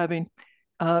equivalent to having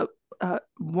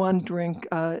one drink,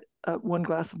 one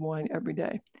glass of wine every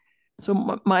day.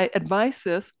 So my advice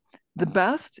is the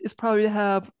best is probably to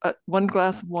have one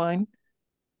glass of wine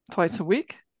twice a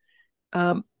week.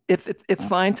 If it's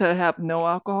fine to have no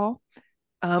alcohol.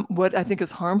 What I think is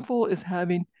harmful is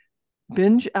having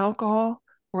binge alcohol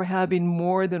or having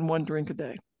more than one drink a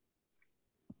day.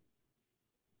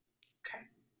 Okay,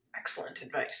 excellent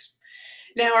advice.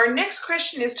 Now, our next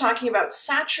question is talking about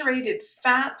saturated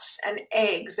fats and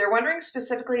eggs. They're wondering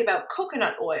specifically about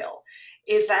coconut oil.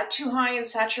 Is that too high in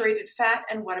saturated fat?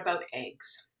 And what about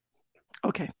eggs?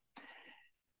 Okay.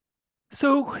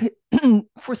 So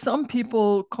for some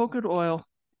people, coconut oil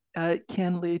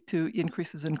can lead to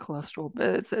increases in cholesterol,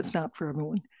 but it's not for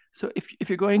everyone. So if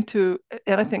you're going to,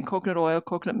 and I think coconut oil,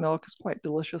 coconut milk is quite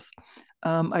delicious.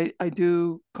 I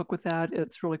do cook with that.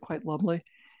 It's really quite lovely.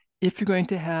 If you're going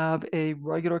to have a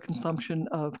regular consumption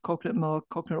of coconut milk,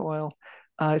 coconut oil,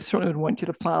 I certainly would want you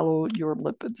to follow your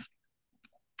lipids.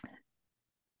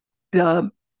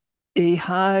 A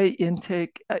high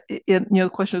intake, the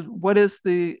question is, what is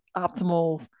the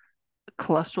optimal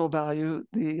cholesterol value?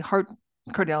 The heart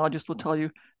cardiologist will tell you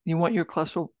you want your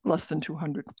cholesterol less than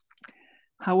 200.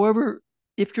 However,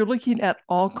 if you're looking at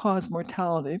all-cause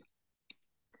mortality,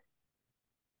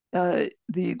 the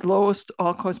lowest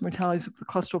all-cause mortality is the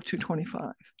cholesterol of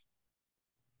 225.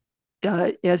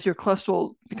 As your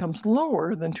cholesterol becomes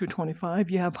lower than 225,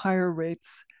 you have higher rates.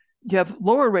 You have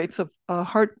lower rates of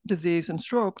heart disease and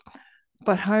stroke,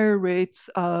 but higher rates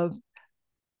of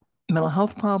mental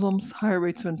health problems, higher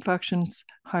rates of infections,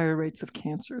 higher rates of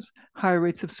cancers, higher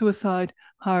rates of suicide,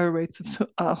 higher rates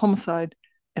of homicide,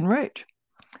 and rage.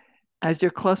 As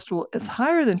your cholesterol is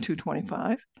higher than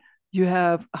 225, you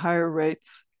have higher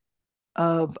rates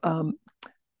of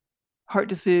heart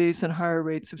disease and higher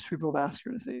rates of cerebral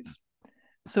vascular disease.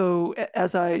 So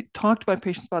as I talk to my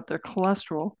patients about their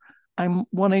cholesterol, I'm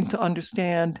wanting to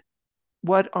understand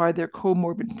what are their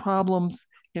comorbid problems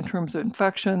in terms of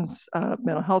infections,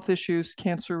 mental health issues,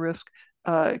 cancer risk,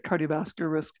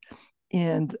 cardiovascular risk,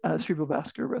 and cerebral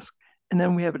vascular risk. And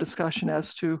then we have a discussion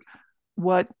as to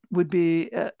what would be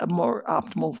a more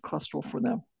optimal cholesterol for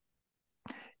them.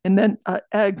 And then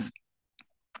eggs.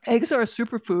 Eggs are a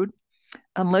superfood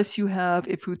unless you have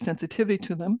a food sensitivity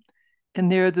to them.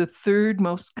 And they're the third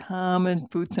most common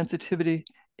food sensitivity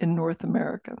in North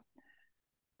America.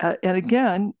 And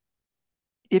again,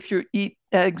 if you eat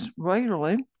eggs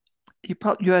regularly, you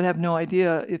would have no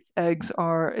idea if eggs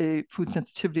are a food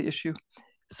sensitivity issue.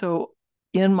 So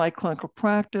in my clinical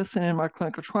practice and in my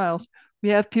clinical trials, we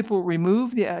have people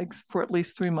remove the eggs for at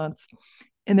least 3 months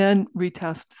and then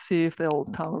retest to see if they'll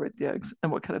tolerate the eggs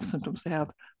and what kind of symptoms they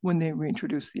have when they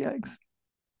reintroduce the eggs.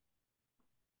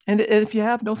 And if you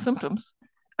have no symptoms,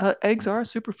 eggs are a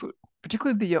superfood,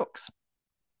 particularly the yolks.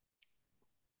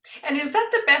 And is that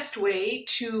the best way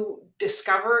to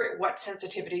discover what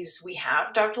sensitivities we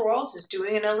have, Dr. Walls, is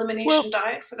doing an elimination Well,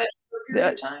 diet for that short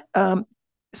period that of time?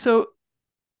 so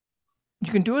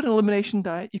you can do an elimination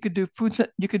diet. You could do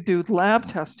you could do lab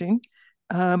testing.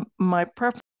 My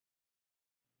preference.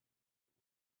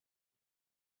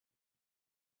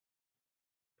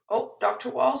 Oh, Dr.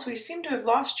 Walls, we seem to have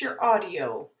lost your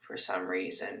audio for some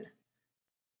reason.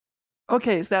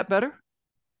 Okay, is that better?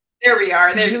 There we are.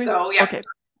 Can you There hear you me? go. Yeah. Okay.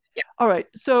 Yeah. All right.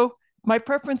 So my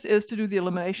preference is to do the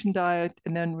elimination diet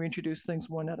and then reintroduce things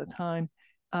one at a time.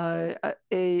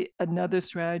 Another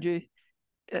strategy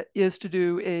is to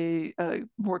do a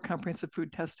more comprehensive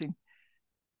food testing.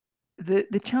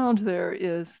 The challenge there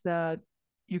is that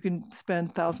you can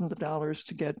spend thousands of dollars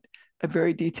to get a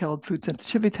very detailed food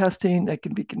sensitivity testing that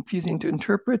can be confusing to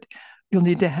interpret. You'll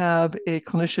need to have a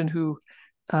clinician who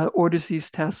orders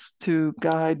these tests to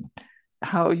guide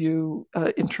how you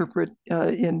interpret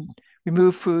and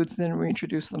remove foods, then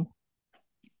reintroduce them.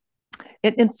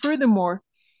 And furthermore,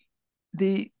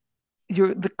 the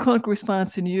the clinical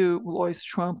response in you will always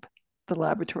trump the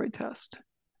laboratory test,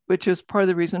 which is part of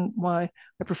the reason why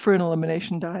I prefer an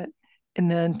elimination diet and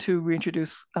then to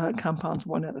reintroduce compounds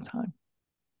one at a time.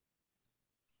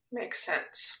 Makes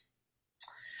sense.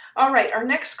 All right, our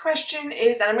next question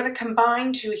is, and I'm going to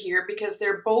combine two here because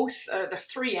they're both, the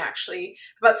three actually,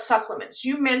 about supplements.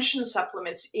 You mentioned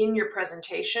supplements in your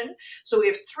presentation. So we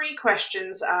have three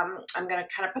questions. I'm going to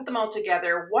kind of put them all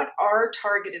together. What are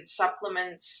targeted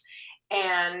supplements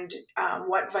and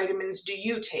what vitamins do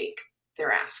you take?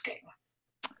 They're asking.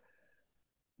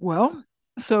 Well,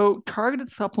 so targeted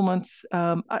supplements,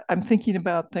 I'm thinking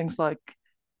about things like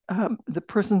the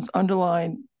person's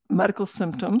underlying medical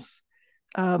symptoms,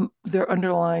 their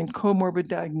underlying comorbid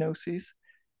diagnoses,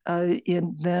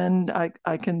 and then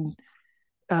I can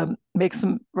make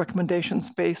some recommendations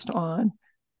based on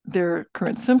their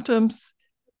current symptoms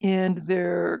and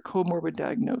their comorbid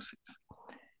diagnoses.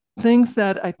 Things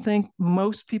that I think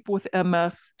most people with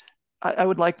MS, I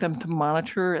would like them to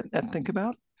monitor and think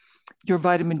about. Your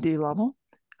vitamin D level.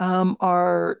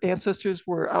 Our ancestors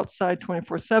were outside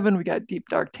 24/7. We got deep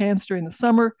dark tans during the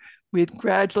summer. We'd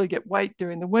gradually get white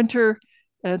during the winter.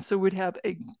 And so we'd have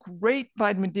a great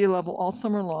vitamin D level all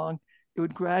summer long. It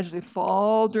would gradually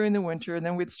fall during the winter. And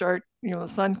then we'd start, the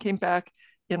sun came back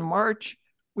in March.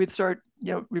 We'd start,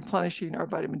 replenishing our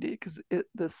vitamin D because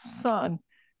the sun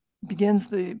begins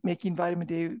the making vitamin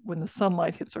D when the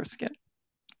sunlight hits our skin.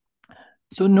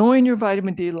 So knowing your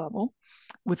vitamin D level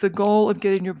with the goal of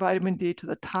getting your vitamin D to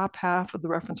the top half of the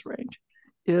reference range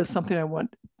is something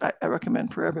I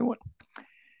recommend for everyone.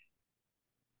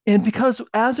 And because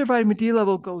as our vitamin D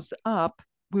level goes up,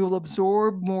 we will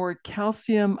absorb more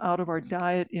calcium out of our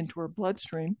diet into our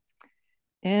bloodstream,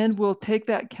 and we'll take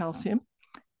that calcium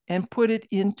and put it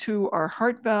into our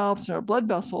heart valves and our blood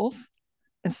vessels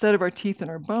instead of our teeth and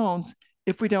our bones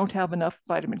if we don't have enough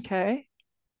vitamin K,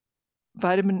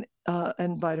 and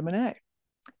vitamin A.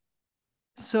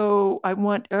 So I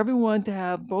want everyone to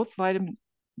have both vitamin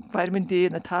D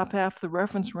in the top half of the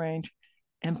reference range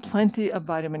and plenty of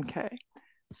vitamin K.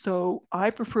 So I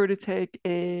prefer to take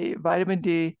a vitamin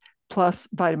D plus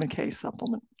vitamin K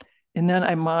supplement. And then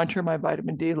I monitor my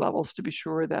vitamin D levels to be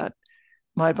sure that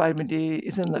my vitamin D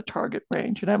is in the target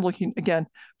range. And I'm looking, again,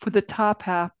 for the top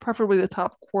half, preferably the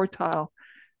top quartile,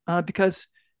 because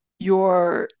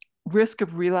your risk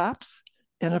of relapse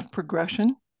and of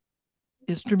progression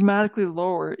is dramatically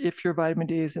lower if your vitamin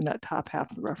D is in that top half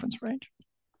of the reference range.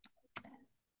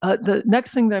 The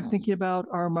next thing that I'm thinking about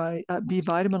are my B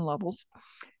vitamin levels.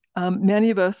 Many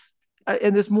of us,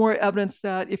 and there's more evidence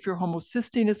that if your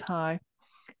homocysteine is high,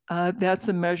 that's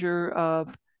a measure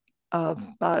of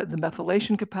the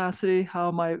methylation capacity,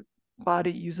 how my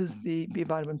body uses the B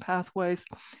vitamin pathways.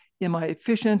 Am I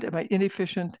efficient? Am I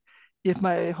inefficient? If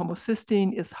my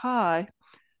homocysteine is high,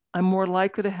 I'm more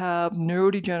likely to have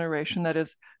neurodegeneration, that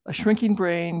is, a shrinking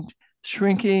brain,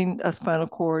 shrinking spinal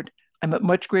cord. I'm at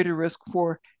much greater risk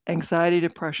for anxiety,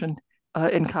 depression,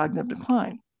 and cognitive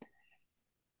decline.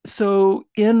 So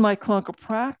in my clinical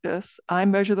practice, I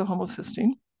measure the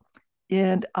homocysteine.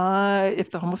 And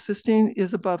if the homocysteine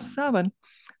is above 7,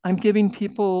 I'm giving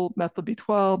people methyl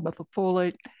B12,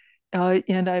 methylfolate,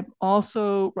 and I'm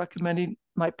also recommending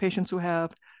my patients who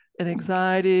have an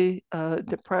anxiety,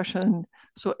 depression,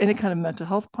 so any kind of mental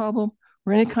health problem,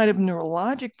 or any kind of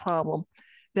neurologic problem,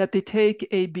 that they take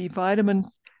a B vitamin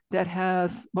that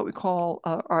has what we call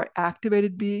our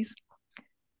activated Bs.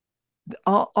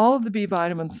 All of the B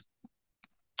vitamins,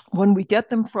 when we get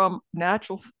them from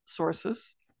natural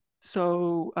sources,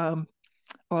 so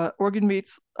organ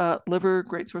meats, liver,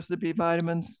 great sources of B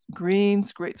vitamins,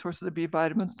 greens, great sources of B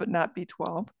vitamins, but not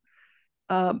B12.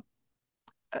 Um,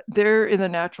 they're in the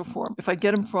natural form. If I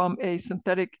get them from a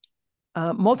synthetic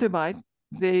multivite,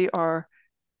 they are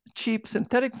cheap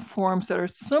synthetic forms that are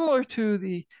similar to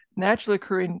the naturally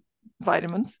occurring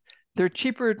vitamins. They're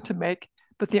cheaper to make,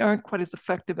 but they aren't quite as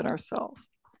effective in our cells.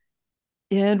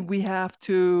 And we have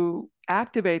to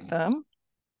activate them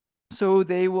so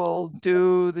they will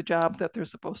do the job that they're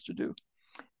supposed to do.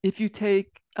 If you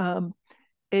take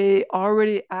a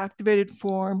already activated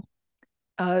form,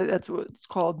 that's what it's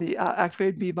called, the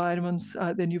activated B vitamins,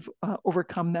 then you've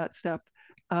overcome that step.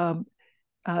 Um,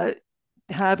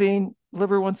 having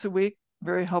liver once a week,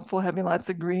 very helpful. Having lots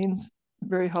of greens,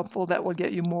 very helpful. That will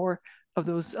get you more of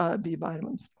those B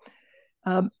vitamins.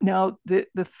 Now, the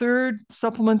third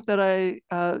supplement that I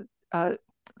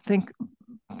think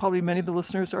probably many of the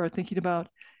listeners are thinking about,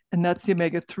 and that's the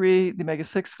omega-3, the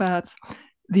omega-6 fats.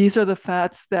 These are the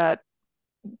fats that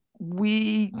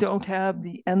we don't have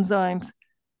the enzymes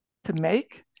to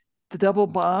make. The double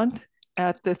bond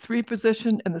at the 3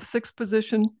 position and the 6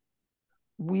 position,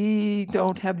 we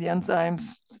don't have the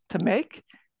enzymes to make.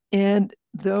 And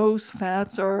those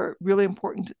fats are really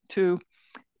important to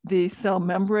the cell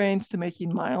membranes to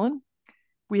making myelin.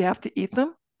 We have to eat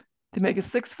them. The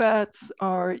omega-6 fats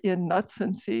are in nuts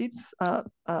and seeds,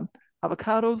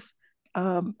 avocados,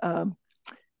 um, um,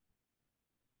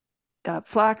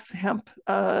 flax, hemp,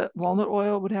 walnut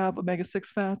oil would have omega-6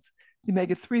 fats. The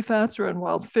omega-3 fats are in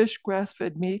wild fish,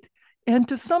 grass-fed meat, and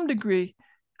to some degree,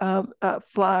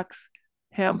 flax,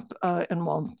 hemp, and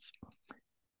walnuts.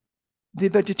 The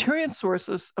vegetarian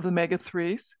sources of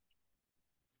omega-3s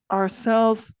are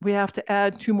cells. We have to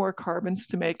add 2 more carbons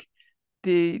to make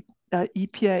the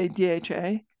EPA,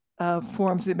 DHA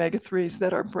forms of the omega-3s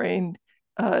that our brain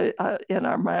and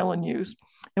our myelin use.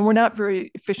 And we're not very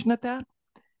efficient at that.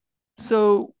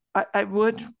 So I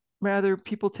would rather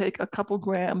people take a couple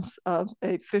grams of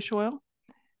a fish oil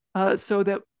so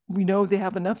that we know they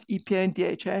have enough EPA and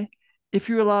DHA. If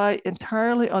you rely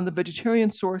entirely on the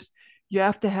vegetarian source, you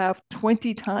have to have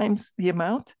 20 times the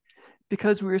amount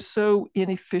because we're so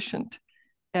inefficient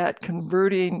at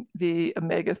converting the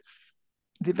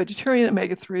vegetarian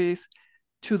omega-3s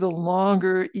to the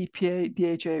longer EPA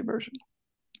DHA version.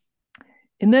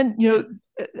 And then,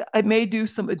 I may do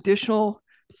some additional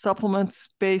supplements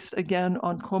based again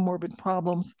on comorbid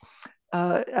problems.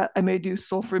 I may do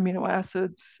sulfur amino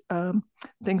acids,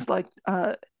 things like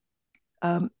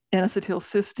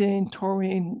N-acetylcysteine,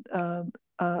 taurine,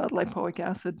 lipoic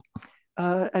acid.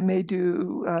 I may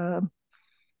do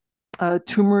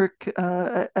turmeric.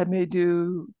 I may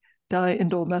do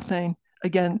diindolylmethane.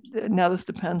 Again, now this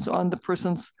depends on the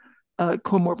person's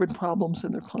comorbid problems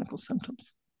and their clinical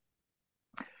symptoms.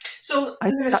 So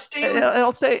I'm going to stay with.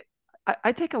 I'll say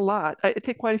I take a lot. I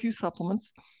take quite a few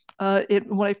supplements.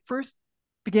 When I first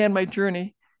began my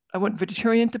journey, I went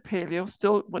vegetarian to paleo,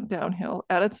 still went downhill,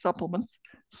 added supplements,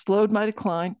 slowed my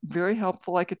decline, very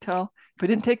helpful. I could tell if I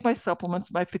didn't take my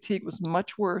supplements, my fatigue was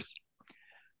much worse.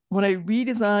 When I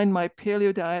redesigned my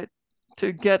paleo diet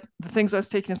to get the things I was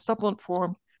taking in supplement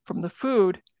form from the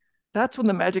food, that's when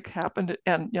the magic happened.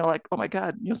 And, like, oh my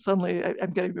God, suddenly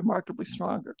I'm getting remarkably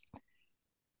stronger.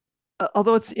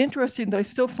 Although it's interesting that I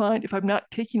still find if I'm not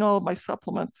taking all of my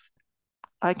supplements,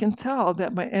 I can tell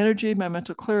that my energy, my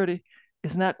mental clarity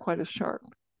is not quite as sharp.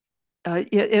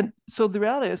 And so the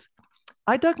reality is,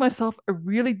 I dug myself a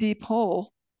really deep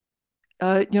hole.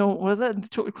 When I was in the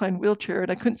tilt recline wheelchair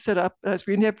and I couldn't sit up, I was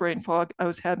beginning to have brain fog. I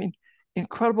was having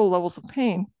incredible levels of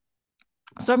pain.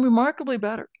 So I'm remarkably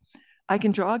better. I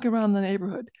can jog around the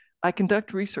neighborhood. I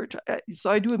conduct research.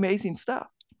 So I do amazing stuff.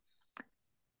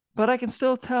 But I can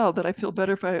still tell that I feel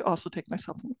better if I also take my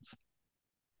supplements.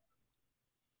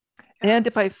 And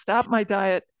if I stop my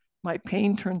diet, my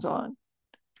pain turns on.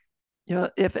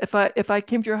 If I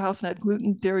came to your house and had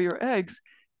gluten, dairy, or eggs,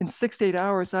 in 6 to 8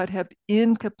 hours, I'd have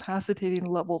incapacitating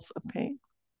levels of pain.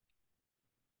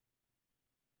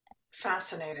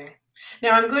 Fascinating.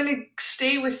 Now I'm going to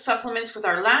stay with supplements with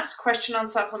our last question on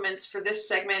supplements for this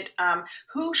segment.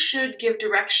 Who should give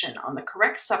direction on the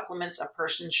correct supplements a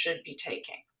person should be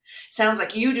taking? Sounds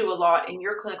like you do a lot in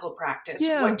your clinical practice.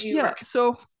 What do you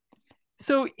recommend?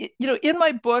 So in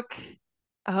my book,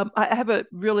 I have a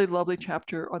really lovely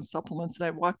chapter on supplements, and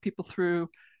I walk people through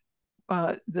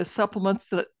the supplements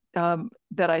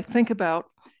that I think about.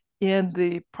 in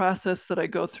the process that I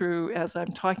go through as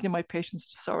I'm talking to my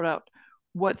patients to sort out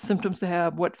what symptoms they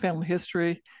have, what family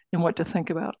history, and what to think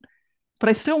about. But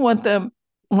I still want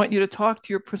you to talk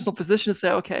to your personal physician and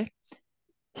say, okay,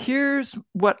 here's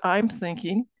what I'm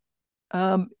thinking,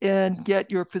 and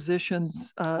get your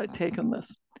physician's take on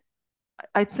this.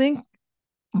 I think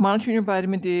monitoring your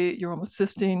vitamin D, your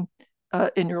homocysteine,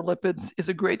 and your lipids is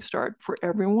a great start for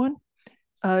everyone.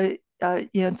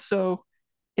 And so,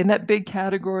 in that big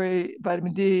category,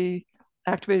 vitamin D,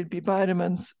 activated B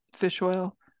vitamins, fish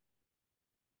oil,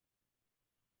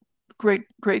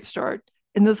 great start.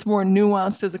 And this more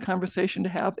nuanced as a conversation to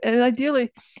have. And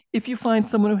ideally, if you find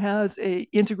someone who has a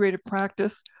integrated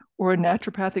practice or a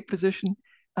naturopathic physician,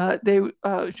 they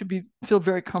should feel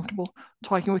very comfortable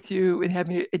talking with you and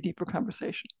having a deeper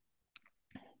conversation.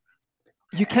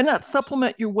 You cannot Excellent.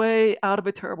 supplement your way out of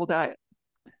a terrible diet.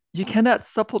 You cannot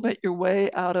supplement your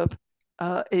way out of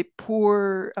a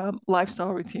poor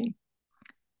lifestyle routine.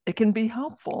 It can be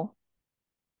helpful,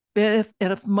 and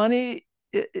if money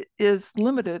is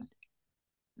limited,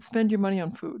 spend your money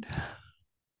on food.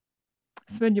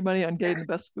 Spend your money on getting the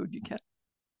best food you can.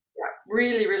 Yeah,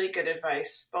 really, really good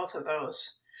advice, both of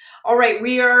those. All right,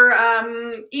 we are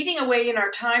eating away in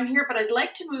our time here, but I'd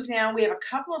like to move now. We have a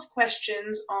couple of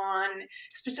questions on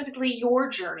specifically your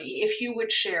journey, if you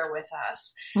would share with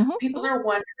us. People are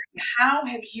wondering, how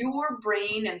have your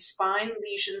brain and spine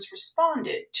lesions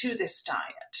responded to this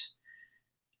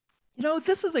diet?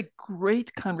 This is a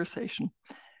great conversation.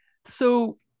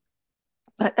 So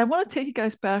I want to take you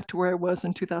guys back to where I was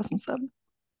in 2007.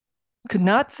 Could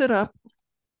not sit up,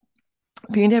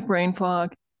 beginning to have brain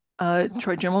fog,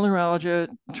 trigeminal neuralgia,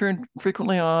 turned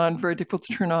frequently on, very difficult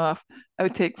to turn off. I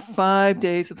would take 5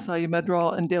 days of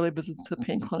Salumedrol and daily visits to the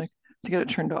pain clinic to get it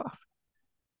turned off.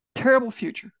 Terrible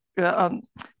future,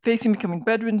 facing becoming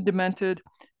bedridden, demented,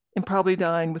 and probably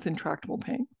dying with intractable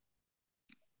pain.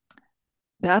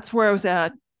 That's where I was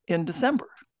at in December.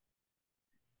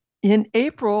 In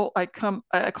April, I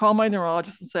call my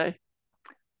neurologist and say,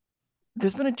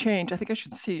 there's been a change. I think I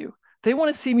should see you. They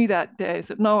want to see me that day. I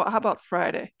said, no, how about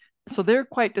Friday? So they're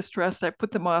quite distressed. I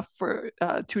put them off for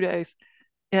 2 days.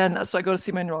 And so I go to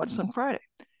see my neurologist on Friday.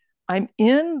 I'm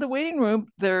in the waiting room.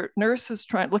 Their nurse is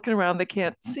looking around. They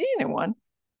can't see anyone.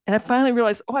 And I finally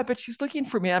realized, oh, I bet she's looking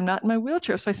for me. I'm not in my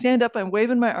wheelchair. So I stand up, I'm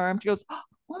waving my arm. She goes,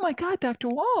 oh my God, Dr.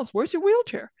 Walls, where's your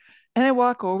wheelchair? And I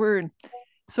walk over. And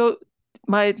so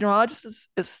my neurologist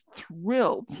is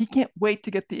thrilled. He can't wait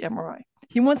to get the MRI.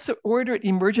 He wants to order it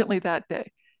emergently that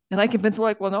day. And I convinced him,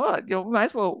 like, well, no, we might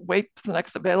as well wait for the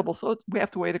next available. So we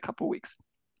have to wait a couple of weeks.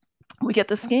 We get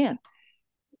the scan.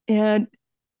 And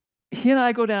he and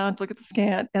I go down to look at the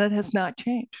scan, and it has not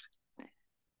changed.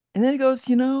 And then he goes,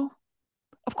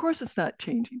 of course it's not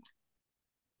changing.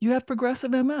 You have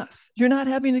progressive MS. You're not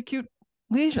having acute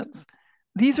lesions.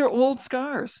 These are old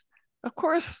scars. Of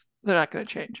course they're not going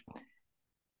to change.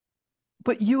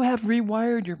 But you have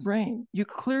rewired your brain. You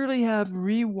clearly have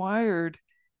rewired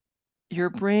your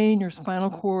brain, your spinal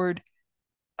cord.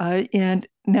 And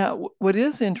now, what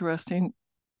is interesting,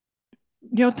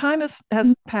 time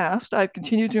has passed. I've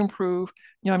continued to improve.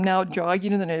 I'm now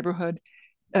jogging in the neighborhood.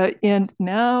 And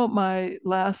now my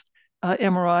last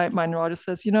MRI, my neurologist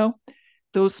says,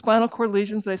 those spinal cord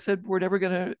lesions that I said were never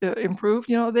going to improve,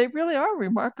 they really are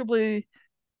remarkably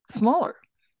smaller.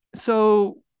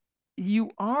 So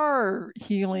you are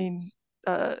healing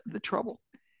the trouble.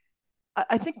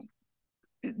 I think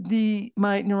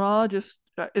my neurologist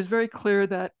is very clear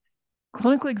that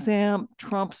clinical exam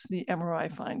trumps the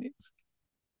MRI findings.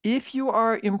 If you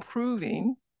are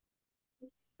improving,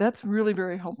 that's really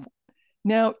very helpful.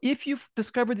 Now, if you've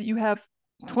discovered that you have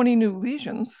 20 new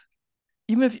lesions,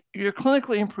 even if you're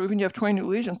clinically improving, you have 20 new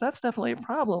lesions, that's definitely a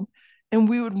problem. And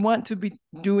we would want to be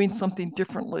doing something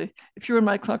differently. If you're in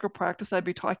my clinical practice, I'd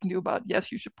be talking to you about,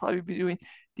 yes, you should probably be doing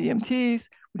DMTs.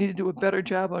 We need to do a better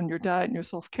job on your diet and your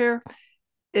self-care.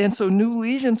 And so new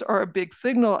lesions are a big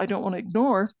signal I don't want to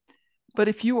ignore. But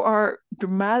if you are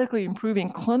dramatically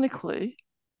improving clinically,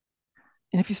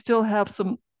 and if you still have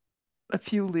a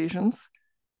few lesions,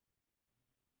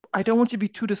 I don't want you to be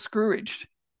too discouraged.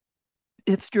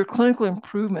 It's your clinical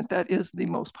improvement that is the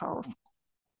most powerful.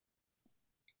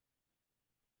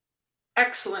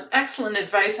 Excellent, excellent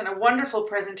advice and a wonderful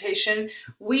presentation.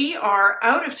 We are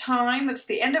out of time. It's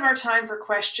the end of our time for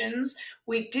questions.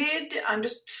 I'm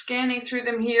just scanning through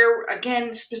them here.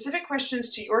 Again, specific questions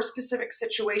to your specific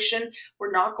situation,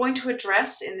 we're not going to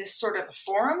address in this sort of a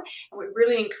forum, and we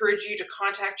really encourage you to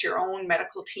contact your own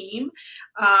medical team.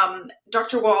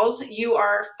 Dr. Walls, you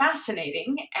are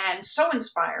fascinating and so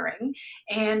inspiring,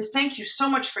 and thank you so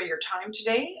much for your time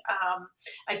today.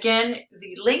 Again,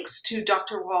 the links to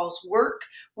Dr. Wall's work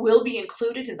will be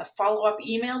included in the follow-up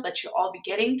email that you'll all be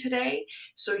getting today,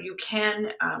 so you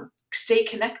can stay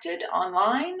connected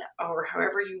online or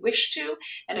however you wish to.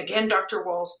 And again, Dr.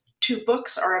 Wall's 2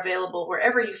 books are available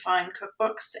wherever you find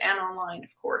cookbooks and online,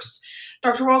 of course.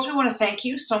 Dr. Walls, we want to thank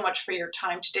you so much for your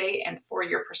time today and for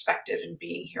your perspective and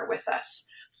being here with us.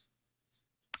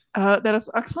 That is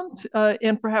excellent.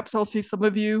 And perhaps I'll see some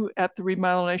of you at the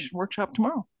Remyelination Workshop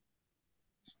tomorrow.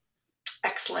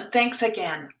 Excellent. Thanks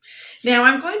again. Now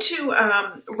I'm going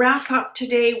to wrap up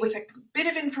today with a bit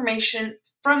of information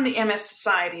from the MS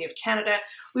Society of Canada.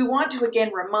 We want to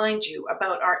again remind you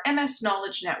about our MS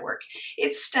Knowledge Network.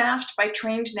 It's staffed by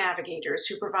trained navigators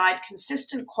who provide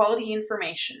consistent quality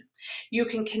information. You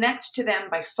can connect to them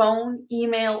by phone,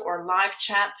 email, or live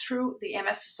chat through the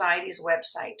MS Society's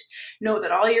website. Know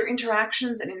that all your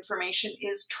interactions and information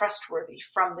is trustworthy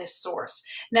from this source.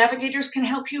 Navigators can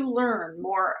help you learn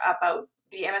more about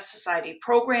the MS Society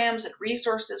programs and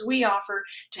resources we offer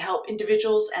to help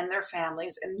individuals and their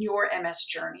families in your MS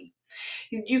journey.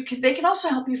 They can also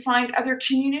help you find other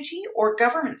community or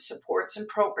government supports and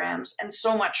programs and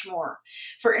so much more.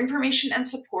 For information and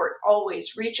support,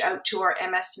 always reach out to our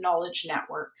MS Knowledge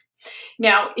Network.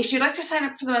 Now, if you'd like to sign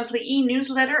up for the monthly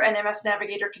e-newsletter, an MS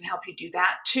Navigator can help you do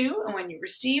that too. And when you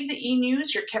receive the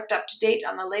e-news, you're kept up to date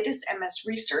on the latest MS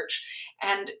research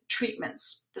and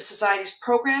treatments, the Society's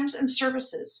programs and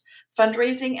services,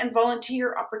 fundraising and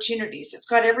volunteer opportunities. It's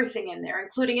got everything in there,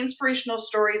 including inspirational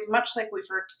stories, much like we've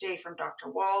heard today from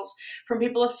Dr. Walls, from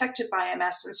people affected by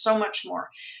MS, and so much more.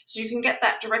 So you can get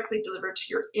that directly delivered to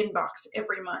your inbox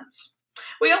every month.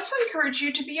 We also encourage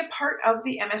you to be a part of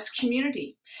the MS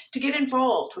community, to get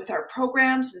involved with our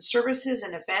programs and services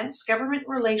and events, government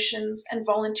relations, and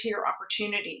volunteer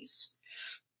opportunities.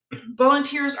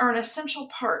 Volunteers are an essential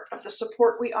part of the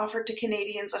support we offer to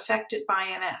Canadians affected by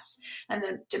MS, and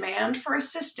the demand for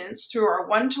assistance through our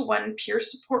one-to-one peer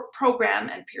support program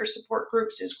and peer support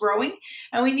groups is growing,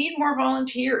 and we need more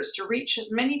volunteers to reach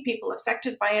as many people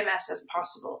affected by MS as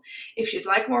possible. If you'd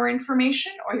like more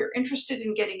information or you're interested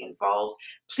in getting involved,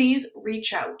 please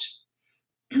reach out.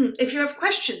 If you have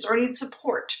questions or need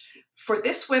support for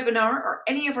this webinar or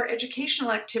any of our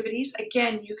educational activities,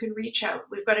 again, you can reach out.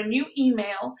 We've got a new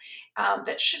email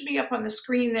that should be up on the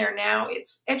screen there now.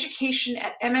 It's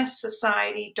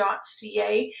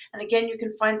education@mssociety.ca. And again, you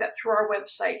can find that through our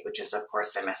website, which is, of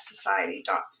course,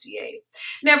 mssociety.ca.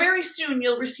 Now, very soon,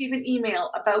 you'll receive an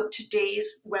email about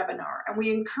today's webinar, and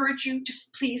we encourage you to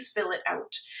please fill it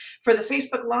out. For the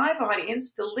Facebook Live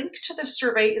audience, the link to the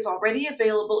survey is already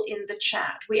available in the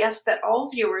chat. We ask that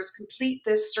all viewers complete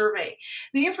this survey.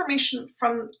 The information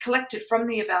collected from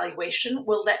the evaluation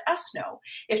will let us know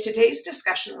if today's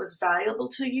discussion was valuable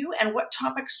to you and what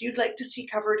topics you'd like to see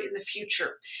covered in the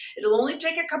future. It'll only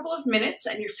take a couple of minutes,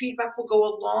 and your feedback will go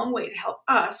a long way to help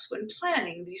us when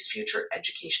planning these future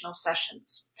educational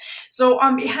sessions. So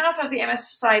on behalf of the MS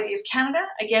Society of Canada,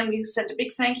 again, we send a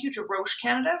big thank you to Roche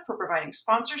Canada for providing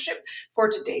sponsorship for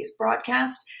today's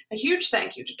broadcast. A huge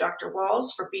thank you to Dr.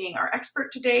 Walls for being our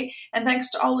expert today, and thanks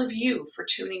to all of you for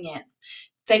tuning in.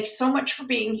 Thank you so much for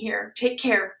being here. Take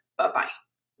care. Bye-bye.